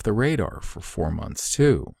go off the radar for 4 months,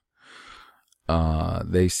 too.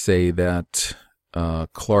 They say that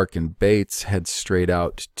Clark and Bates head straight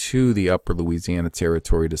out to the Upper Louisiana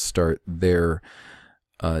Territory to start their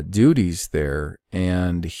duties there,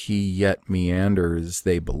 and he yet meanders,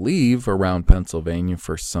 they believe, around Pennsylvania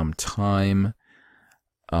for some time.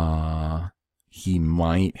 He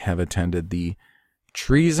might have attended the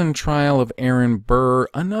treason trial of Aaron Burr,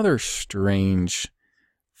 another strange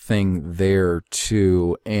thing there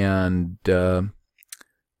too, and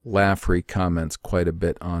Laffrey comments quite a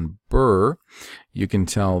bit on Burr. You can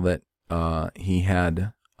tell that he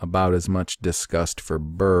had about as much disgust for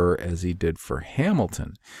Burr as he did for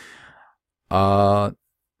Hamilton.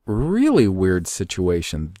 Really weird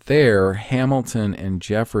situation there. Hamilton and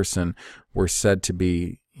Jefferson were said to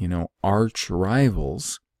be, arch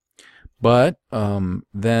rivals. But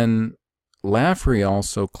then Laffrey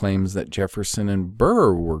also claims that Jefferson and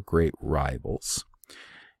Burr were great rivals.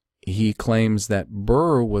 He claims that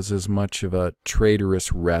Burr was as much of a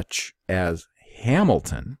traitorous wretch as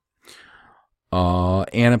Hamilton.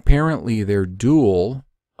 And apparently their duel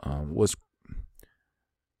was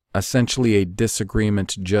essentially a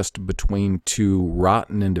disagreement just between two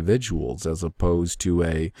rotten individuals, as opposed to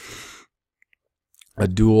a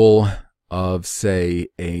duel of, say,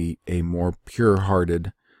 a more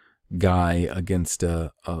pure-hearted guy against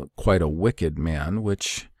quite a wicked man,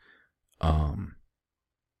 which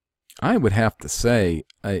I would have to say,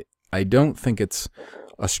 I don't think it's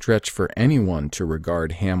a stretch for anyone to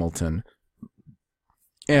regard Hamilton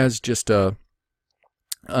as just a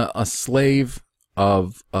slave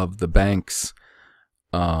of the banks,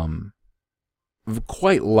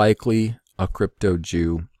 quite likely a crypto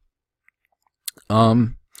Jew,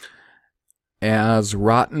 as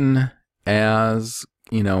rotten as,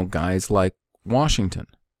 guys like Washington,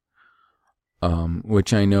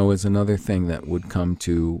 which I know is another thing that would come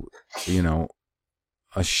to,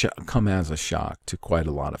 come as a shock to quite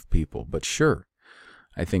a lot of people. But sure,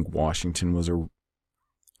 I think Washington was a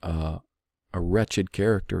wretched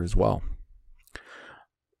character as well.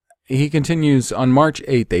 He continues, on March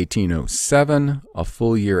 8, 1807, a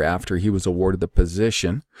full year after he was awarded the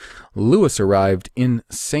position, Lewis arrived in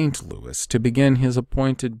St. Louis to begin his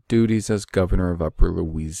appointed duties as governor of Upper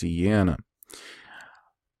Louisiana.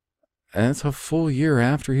 And that's a full year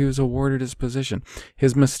after he was awarded his position.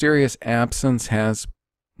 His mysterious absence has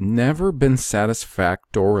never been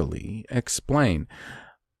satisfactorily explained.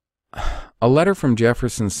 A letter from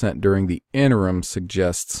Jefferson sent during the interim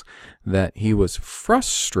suggests that he was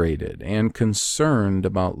frustrated and concerned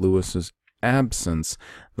about Lewis's absence.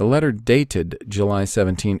 The letter, dated July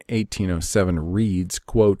 17, 1807, reads,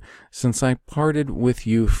 quote, "Since I parted with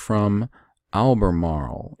you from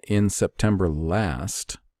Albemarle in September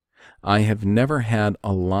last, I have never had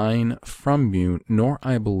a line from you, nor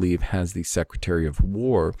I believe has the Secretary of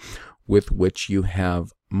War, with which you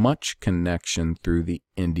have much connection through the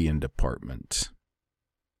Indian Department."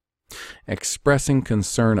 Expressing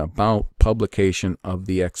concern about publication of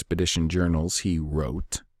the expedition journals, he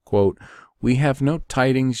wrote, quote, "We have no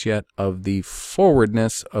tidings yet of the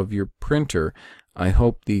forwardness of your printer. I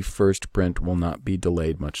hope the first print will not be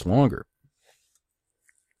delayed much longer."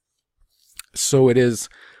 So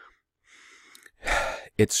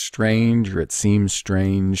it's strange, or it seems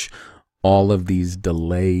strange, all of these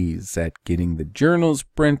delays at getting the journals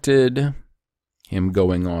printed, him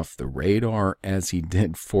going off the radar as he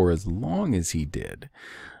did for as long as he did.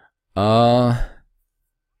 Now,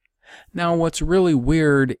 what's really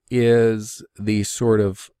weird is the sort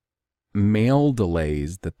of mail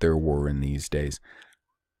delays that there were in these days.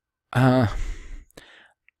 I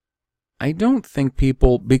don't think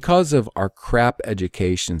people, because of our crap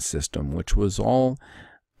education system, which was all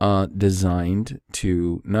designed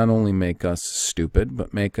to not only make us stupid,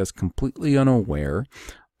 but make us completely unaware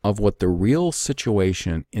of what the real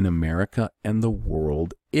situation in America and the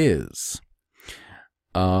world is.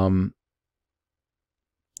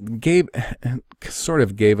 Gave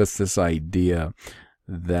us this idea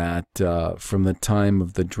that from the time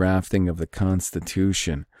of the drafting of the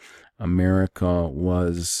Constitution, America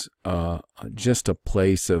was just a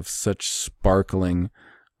place of such sparkling,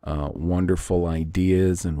 wonderful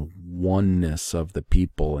ideas and oneness of the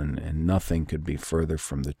people, and nothing could be further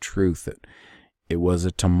from the truth. It was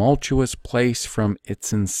a tumultuous place from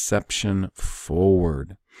its inception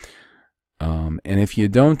forward. And if you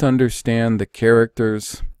don't understand the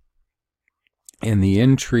characters and the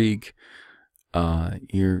intrigue,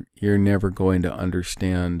 you're never going to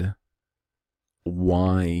understand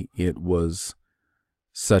why it was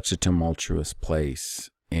such a tumultuous place,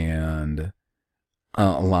 and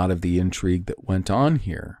a lot of the intrigue that went on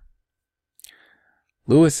here.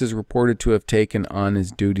 Lewis is reported to have taken on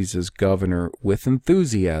his duties as governor with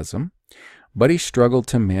enthusiasm, but he struggled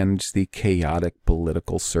to manage the chaotic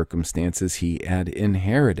political circumstances he had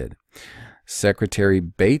inherited. Secretary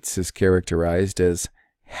Bates is characterized as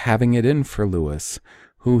having it in for Lewis,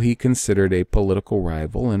 who he considered a political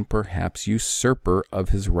rival and perhaps usurper of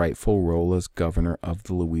his rightful role as governor of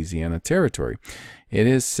the Louisiana Territory. It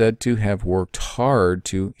is said to have worked hard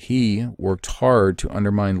to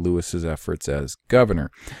undermine Lewis's efforts as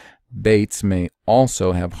governor. Bates may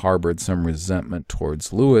also have harbored some resentment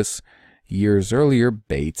towards Lewis. Years earlier,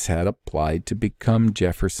 Bates had applied to become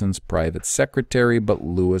Jefferson's private secretary, but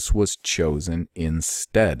Lewis was chosen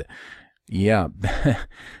instead. Yeah,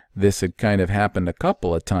 this had kind of happened a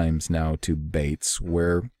couple of times now to Bates,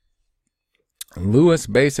 where Lewis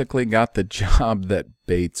basically got the job that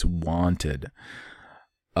Bates wanted.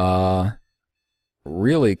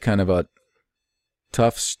 Really kind of a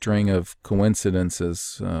tough string of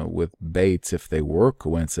coincidences with Bates, if they were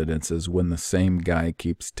coincidences, when the same guy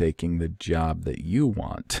keeps taking the job that you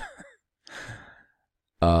want.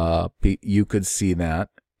 You could see that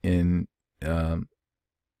in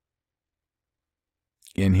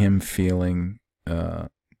him feeling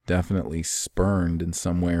definitely spurned in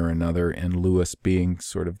some way or another, and Lewis being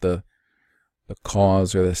sort of the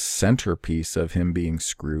cause or the centerpiece of him being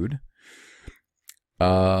screwed.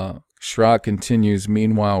 Schra continues,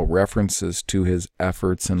 meanwhile, references to his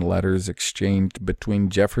efforts and letters exchanged between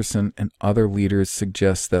Jefferson and other leaders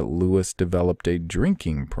suggest that Lewis developed a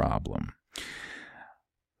drinking problem.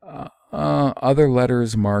 Other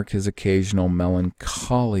letters mark his occasional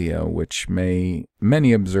melancholia, which many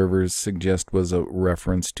observers suggest was a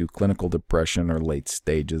reference to clinical depression or late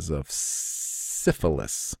stages of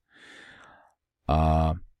syphilis.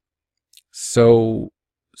 So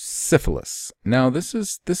syphilis. Now, this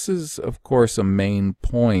is of course a main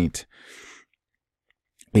point.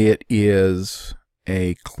 It is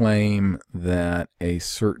a claim that a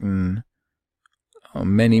certain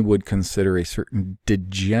many would consider a certain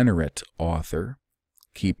degenerate author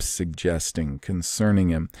keeps suggesting concerning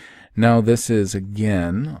him. Now, this is,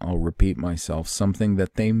 again, I'll repeat myself, something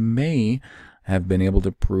that they may have been able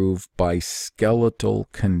to prove by skeletal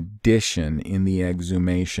condition in the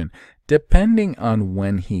exhumation, depending on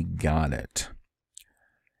when he got it.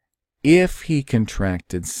 If he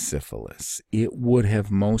contracted syphilis, it would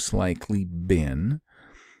have most likely been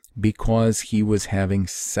because he was having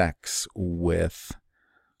sex with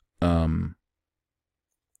an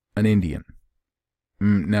Indian.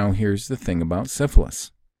 Now, here's the thing about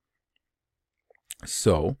syphilis.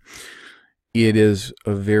 So, it is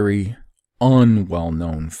a very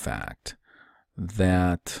unwell-known fact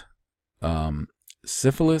that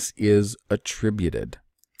syphilis is attributed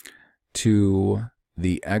to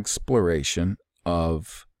the exploration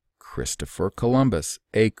of Christopher Columbus,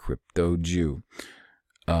 a crypto-Jew.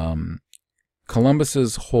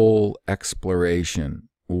 Columbus's whole exploration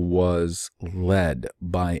was led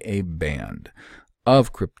by a band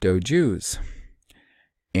of crypto-Jews,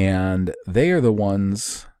 and they are the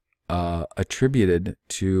ones attributed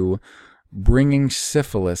to bringing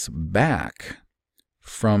syphilis back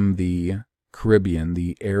from the Caribbean,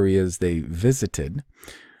 the areas they visited,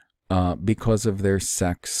 because of their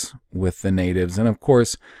sex with the natives. And of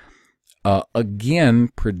course, again,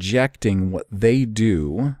 projecting what they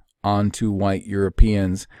do onto white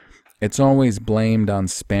Europeans, it's always blamed on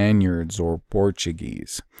Spaniards or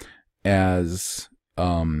Portuguese as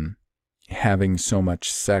having so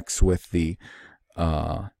much sex with the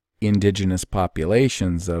indigenous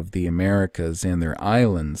populations of the Americas and their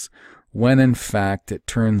islands, when in fact it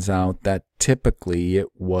turns out that typically it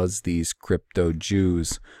was these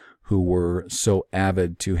crypto-Jews who were so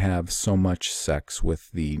avid to have so much sex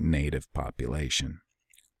with the native population.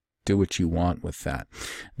 Do what you want with that.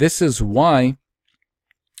 This is why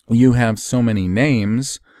you have so many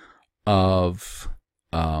names of,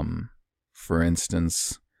 for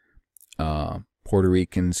instance, Puerto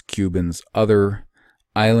Ricans, Cubans, other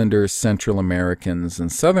islanders, Central Americans,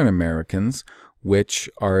 and Southern Americans, which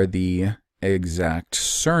are the exact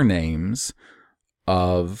surnames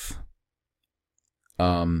of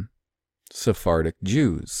Sephardic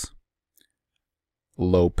Jews.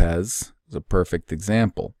 Lopez is a perfect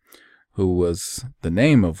example, who was the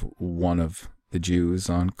name of one of the Jews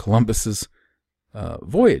on Columbus's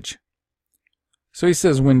voyage. So he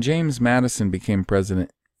says, when James Madison became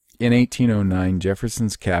president in 1809,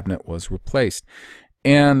 Jefferson's cabinet was replaced,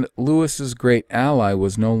 and Lewis's great ally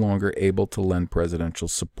was no longer able to lend presidential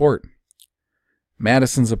support.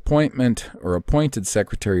 Madison's appointed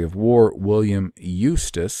Secretary of War, William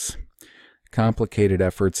Eustis, complicated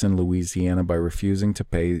efforts in Louisiana by refusing to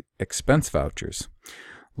pay expense vouchers.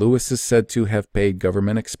 Lewis is said to have paid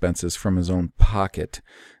government expenses from his own pocket,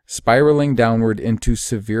 spiraling downward into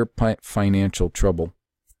severe financial trouble.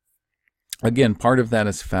 Again, part of that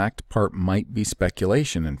is fact, part might be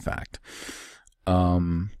speculation, in fact.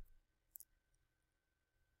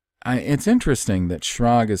 It's interesting that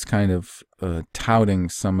Schrag is kind of touting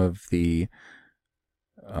some of the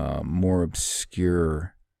more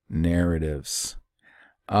obscure narratives.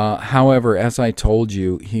 However, as I told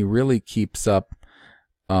you, he really keeps up,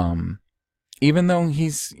 even though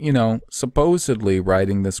he's, supposedly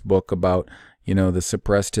writing this book about, the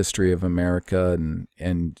suppressed history of America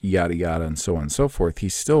and yada yada and so on and so forth, he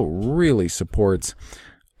still really supports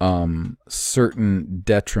certain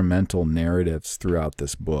detrimental narratives throughout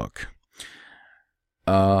this book.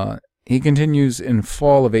 He continues, in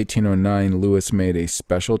fall of 1809, Lewis made a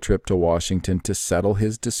special trip to Washington to settle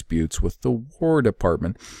his disputes with the War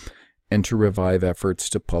Department and to revive efforts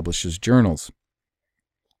to publish his journals.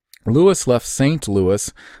 Lewis left St.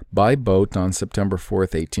 Louis by boat on September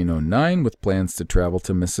 4th, 1809, with plans to travel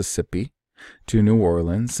to Mississippi, to New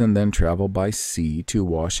Orleans, and then travel by sea to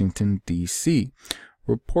Washington, D.C.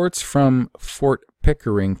 Reports from Fort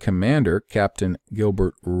Pickering commander, Captain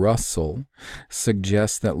Gilbert Russell,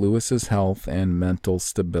 suggest that Lewis's health and mental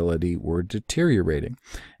stability were deteriorating.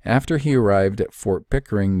 After he arrived at Fort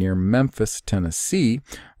Pickering near Memphis, Tennessee,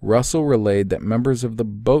 Russell relayed that members of the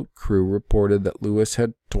boat crew reported that Lewis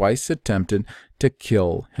had twice attempted to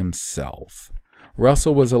kill himself.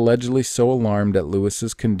 Russell was allegedly so alarmed at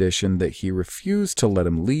Lewis's condition that he refused to let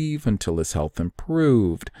him leave until his health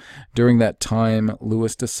improved. During that time,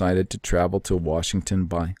 Lewis decided to travel to Washington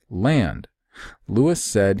by land. Lewis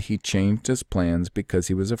said he changed his plans because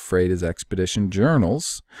he was afraid his expedition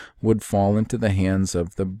journals would fall into the hands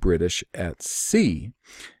of the British at sea.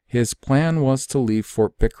 His plan was to leave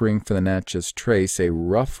Fort Pickering for the Natchez Trace, a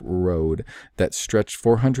rough road that stretched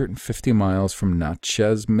 450 miles from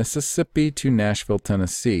Natchez, Mississippi to Nashville,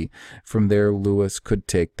 Tennessee. From there, Lewis could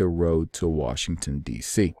take the road to Washington,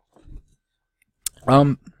 D.C.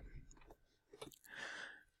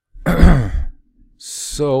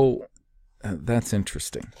 So that's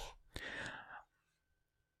interesting.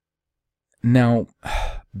 Now,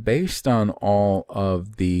 based on all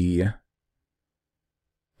of the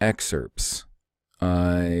excerpts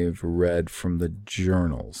I've read from the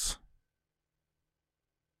journals,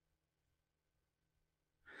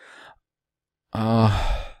 I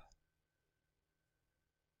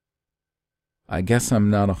guess I'm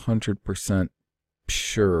not 100%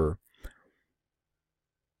 sure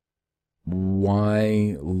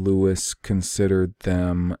why Lewis considered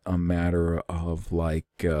them a matter of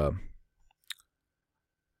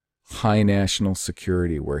high national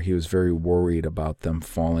security, where he was very worried about them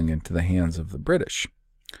falling into the hands of the British,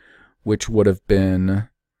 which would have been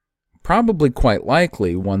probably quite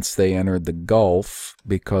likely once they entered the Gulf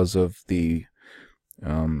because of the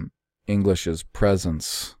English's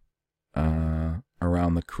presence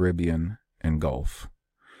around the Caribbean and Gulf.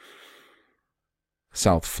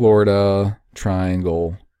 South Florida,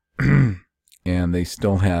 Triangle, and they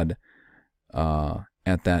still had,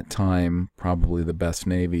 at that time, probably the best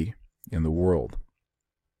navy in the world.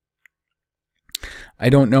 I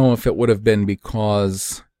don't know if it would have been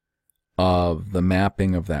because of the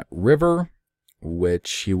mapping of that river,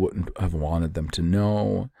 which he wouldn't have wanted them to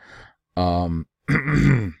know.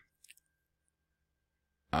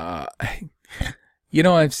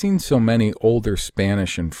 I've seen so many older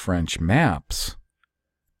Spanish and French maps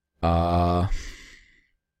of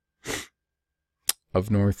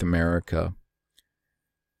North America,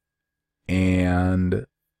 and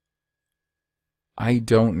I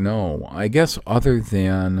don't know. I guess other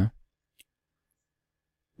than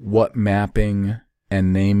what mapping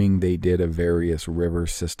and naming they did of various river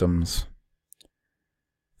systems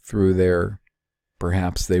through there,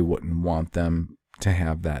 perhaps they wouldn't want them to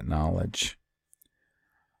have that knowledge.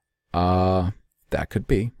 That could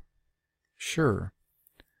be. Sure.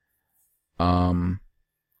 I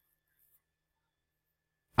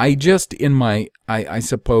just, I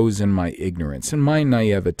suppose in my ignorance, in my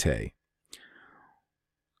naivete,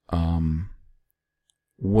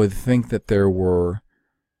 would think that there were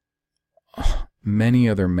many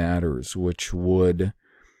other matters which would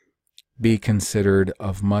be considered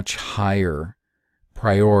of much higher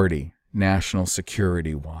priority, national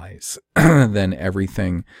security-wise, than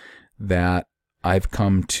everything that I've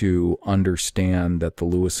come to understand that the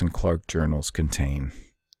Lewis and Clark journals contain.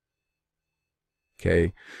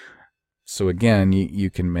 Okay, so again, you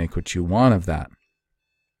can make what you want of that.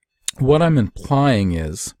 What I'm implying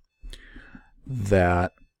is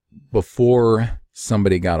that before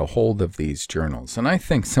somebody got a hold of these journals, and I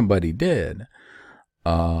think somebody did,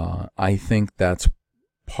 I think that's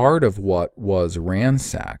part of what was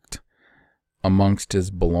ransacked amongst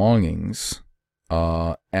his belongings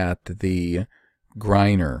at the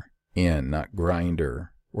Griner Inn, not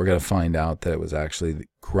Grinder. We're going to find out that it was actually the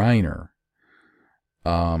Griner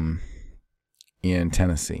in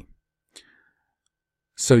Tennessee.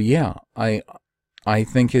 So yeah, I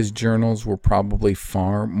think his journals were probably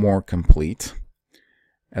far more complete.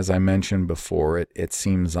 As I mentioned before, it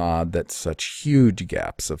seems odd that such huge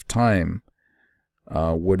gaps of time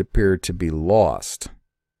would appear to be lost.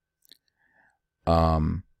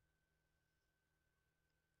 And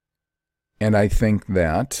I think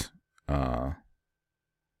that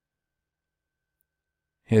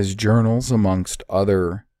his journals, amongst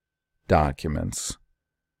other documents,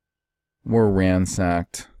 were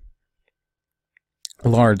ransacked,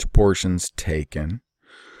 large portions taken.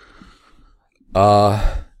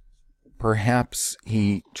 Perhaps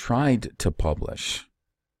he tried to publish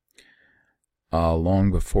long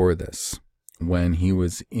before this, when he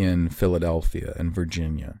was in Philadelphia and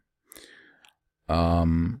Virginia.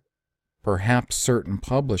 Perhaps certain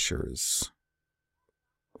publishers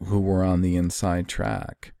who were on the inside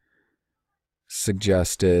track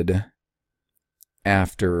suggested,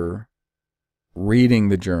 after reading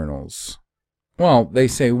the journals, well, they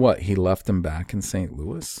say what? He left them back in St.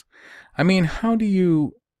 Louis? I mean, how do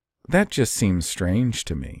you... That just seems strange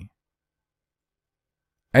to me.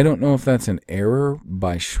 I don't know if that's an error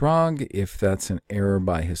by Schrag, if that's an error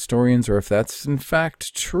by historians, or if that's in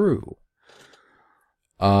fact true.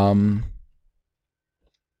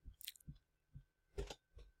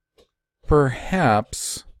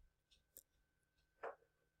 Perhaps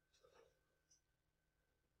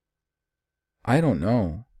I don't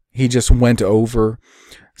know. He just went over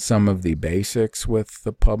some of the basics with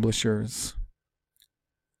the publishers.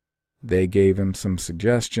 They gave him some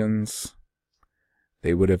suggestions.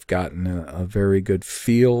 They would have gotten a very good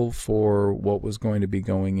feel for what was going to be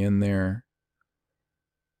going in there.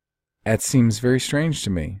 That seems very strange to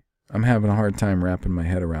me. I'm having a hard time wrapping my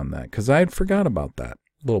head around that, because I had forgot about that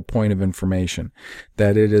little point of information,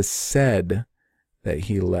 that it is said that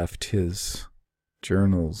he left his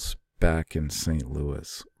journals back in St.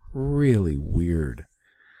 Louis. Really weird.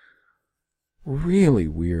 Really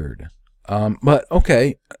weird. But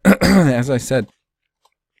okay, as I said,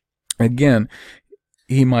 again,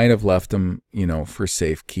 he might have left them, for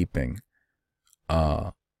safekeeping.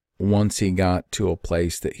 Once he got to a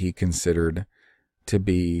place that he considered to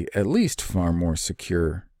be at least far more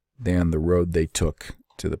secure than the road they took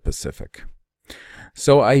to the Pacific.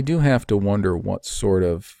 So I do have to wonder what sort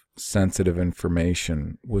of sensitive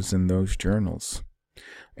information was in those journals,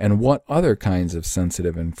 and what other kinds of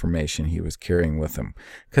sensitive information he was carrying with him.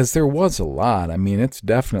 Because there was a lot. I mean, it's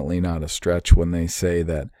definitely not a stretch when they say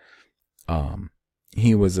that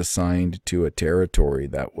he was assigned to a territory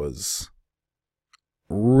that was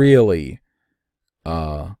really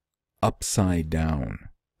upside down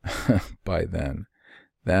by then.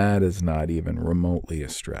 That is not even remotely a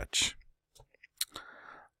stretch.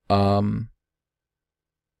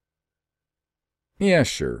 Yeah,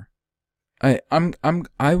 sure. I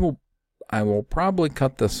will probably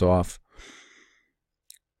cut this off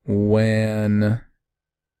when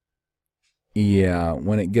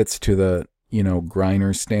it gets to the,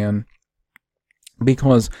 Griner stand,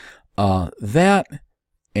 because that,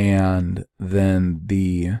 and then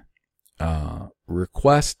the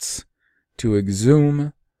requests to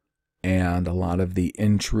exhume, and a lot of the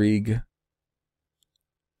intrigue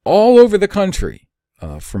all over the country,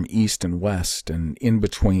 from east and west and in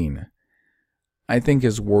between, I think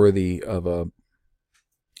is worthy of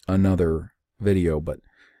another video. But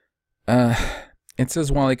it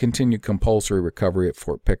says, while he continued compulsory recovery at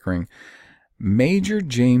Fort Pickering, Major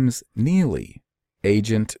James Neely,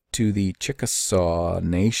 agent to the Chickasaw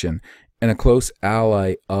Nation and a close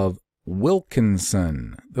ally of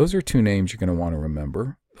Wilkinson. Those are two names you're going to want to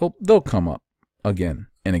remember. They'll come up again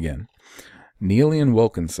and again. Neely and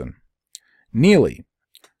Wilkinson. Neely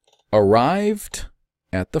arrived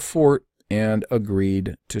at the fort and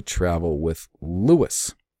agreed to travel with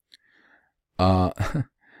Lewis. I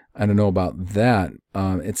don't know about that.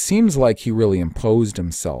 It seems like he really imposed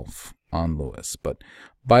himself on Lewis, but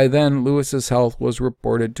by then Lewis's health was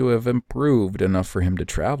reported to have improved enough for him to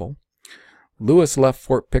travel. Lewis left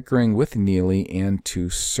Fort Pickering with Neely and two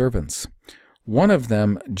servants. One of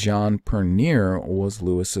them, John Pernier, was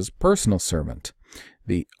Lewis's personal servant.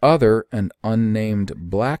 The other, an unnamed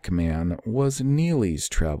black man, was Neely's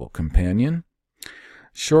travel companion.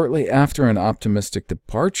 Shortly after an optimistic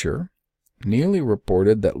departure, Neely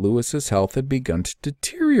reported that Lewis's health had begun to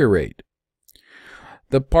deteriorate.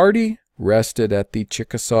 The party rested at the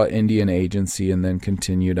Chickasaw Indian Agency and then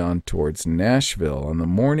continued on towards Nashville on the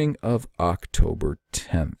morning of October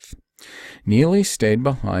 10th. Neely stayed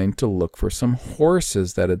behind to look for some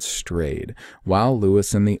horses that had strayed, while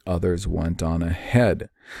Lewis and the others went on ahead.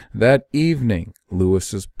 That evening,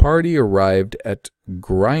 Lewis's party arrived at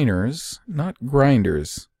Griner's, not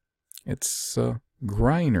Grinders, it's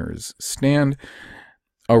Griner's stand,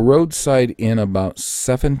 a roadside inn about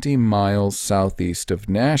 70 miles southeast of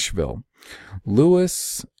Nashville.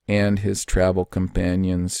 Lewis and his travel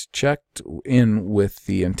companions checked in with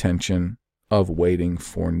the intention of waiting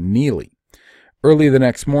for Neely. Early the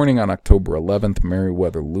next morning, on October 11th,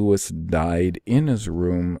 Meriwether Lewis died in his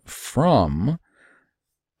room from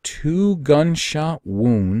 2 gunshot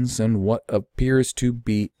wounds and what appears to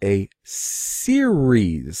be a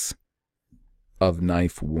series of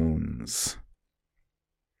knife wounds.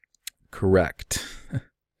 Correct.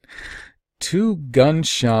 2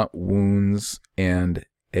 gunshot wounds and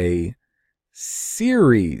a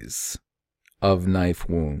series of knife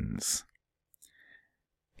wounds.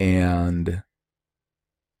 And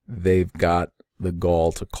they've got the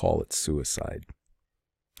gall to call it suicide.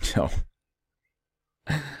 So,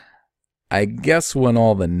 I guess when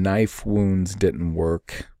all the knife wounds didn't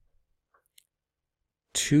work,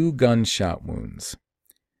 2 gunshot wounds.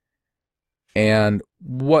 And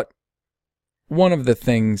one of the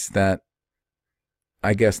things that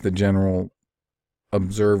I guess the general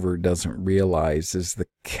observer doesn't realize is the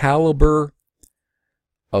caliber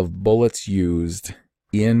of bullets used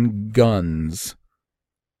in guns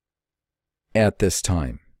at this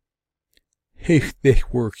time. They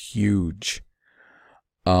were huge.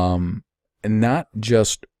 And not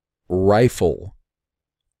just rifle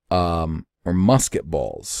or musket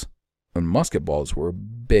balls. And musket balls were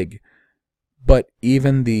big. But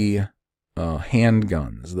even the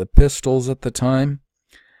handguns, the pistols at the time,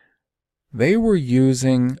 they were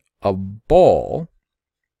using a ball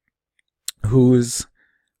whose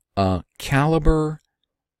caliber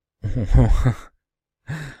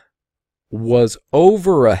was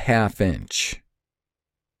over a ½ inch.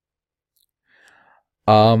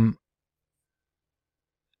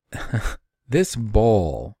 This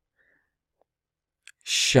ball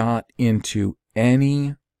shot into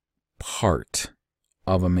any part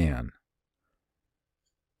of a man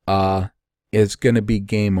is going to be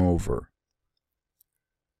game over.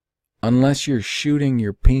 Unless you're shooting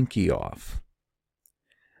your pinky off.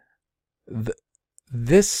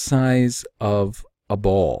 This size of a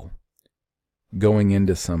ball going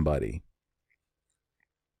into somebody,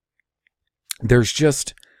 there's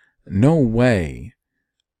just no way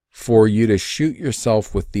for you to shoot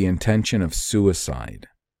yourself with the intention of suicide,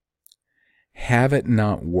 have it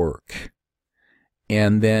not work,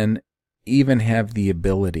 and then even have the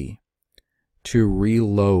ability to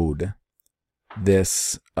reload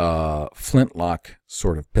this flintlock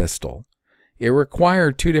sort of pistol. It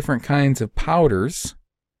required 2 different kinds of powders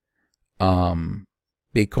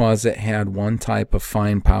because it had one type of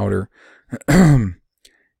fine powder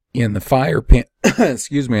in the fire pan,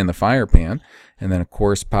 in the fire pan, and then a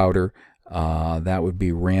coarse powder that would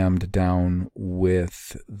be rammed down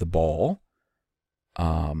with the ball.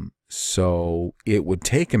 So it would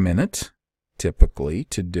take a minute, typically,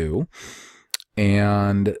 to do.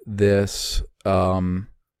 And this,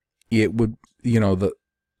 it would,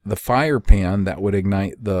 the fire pan that would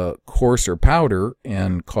ignite the coarser powder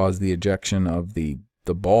and cause the ejection of the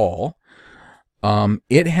ball,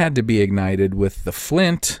 it had to be ignited with the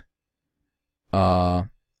flint on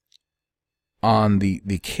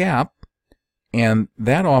the cap, and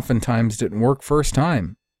that oftentimes didn't work first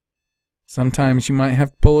time. Sometimes you might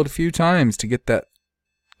have to pull it a few times to get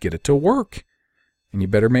it to work. And you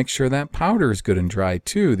better make sure that powder is good and dry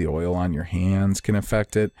too. The oil on your hands can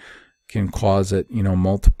affect it, can cause it,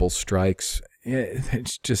 multiple strikes.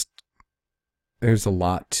 It's just, there's a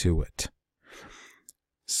lot to it.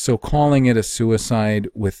 So calling it a suicide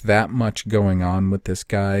with that much going on with this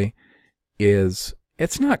guy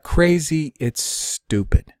it's not crazy, it's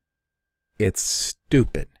stupid. It's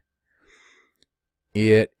stupid.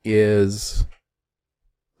 It is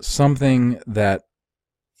something that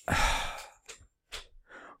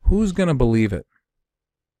who's going to believe it?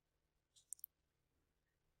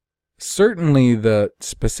 Certainly the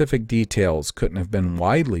specific details couldn't have been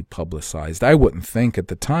widely publicized. I wouldn't think at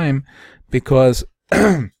the time, because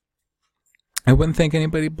I wouldn't think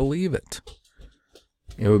anybody believe it.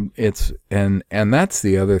 And that's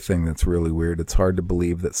the other thing that's really weird. It's hard to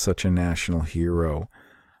believe that such a national hero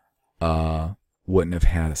wouldn't have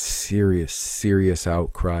had a serious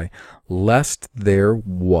outcry, lest there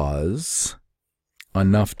was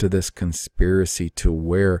enough to this conspiracy to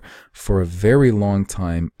where for a very long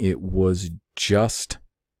time it was just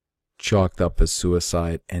chalked up as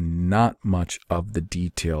suicide, and not much of the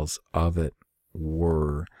details of it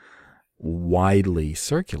were widely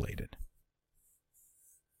circulated.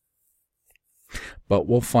 But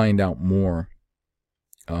we'll find out more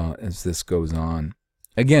as this goes on.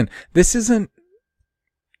 Again, this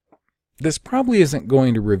probably isn't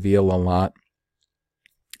going to reveal a lot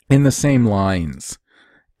in the same lines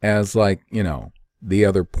as, like, you know, the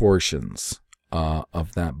other portions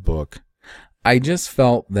of that book. I just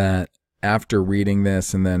felt that after reading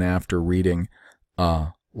this, and then after reading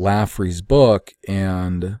Laffrey's book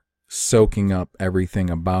and soaking up everything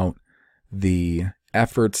about the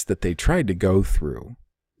efforts that they tried to go through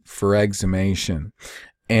for exhumation,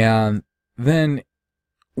 and then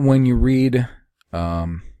when you read,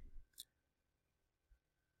 I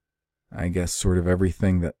guess, sort of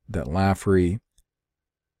everything that Laffrey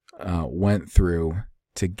went through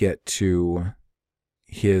to get to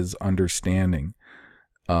his understanding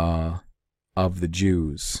of the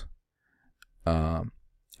Jews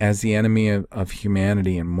as the enemy of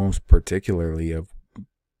humanity, and most particularly of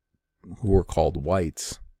who were called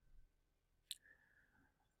whites.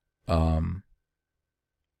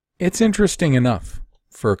 It's interesting enough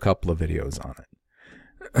for a couple of videos on it.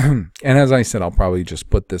 And as I said, I'll probably just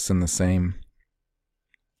put this in the same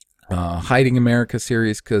Hiding America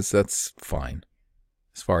series, because that's fine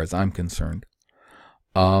as far as I'm concerned.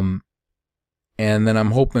 And then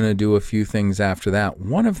I'm hoping to do a few things after that.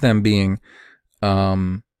 One of them being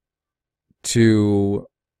to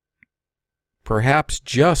perhaps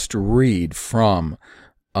just read from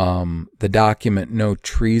the document No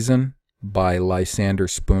Treason by Lysander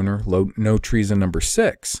Spooner, No Treason number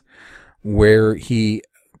 6, where he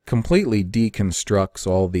completely deconstructs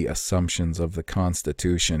all the assumptions of the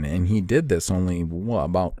Constitution. And he did this only,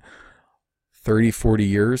 about 30, 40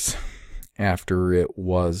 years after it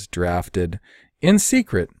was drafted in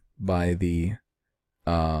secret by the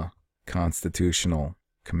Constitutional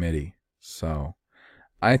Committee. So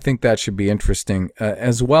I think that should be interesting,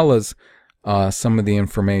 as well as some of the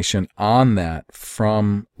information on that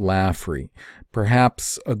from Laffrey.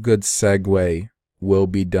 Perhaps a good segue will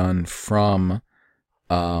be done from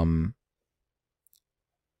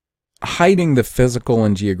hiding the physical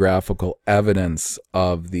and geographical evidence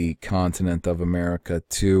of the continent of America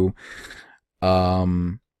to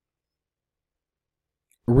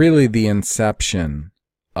really the inception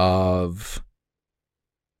of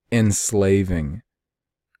enslaving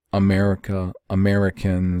America,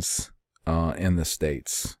 Americans, and the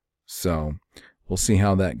States. So we'll see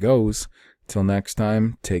how that goes. Till next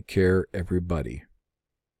time, take care, everybody.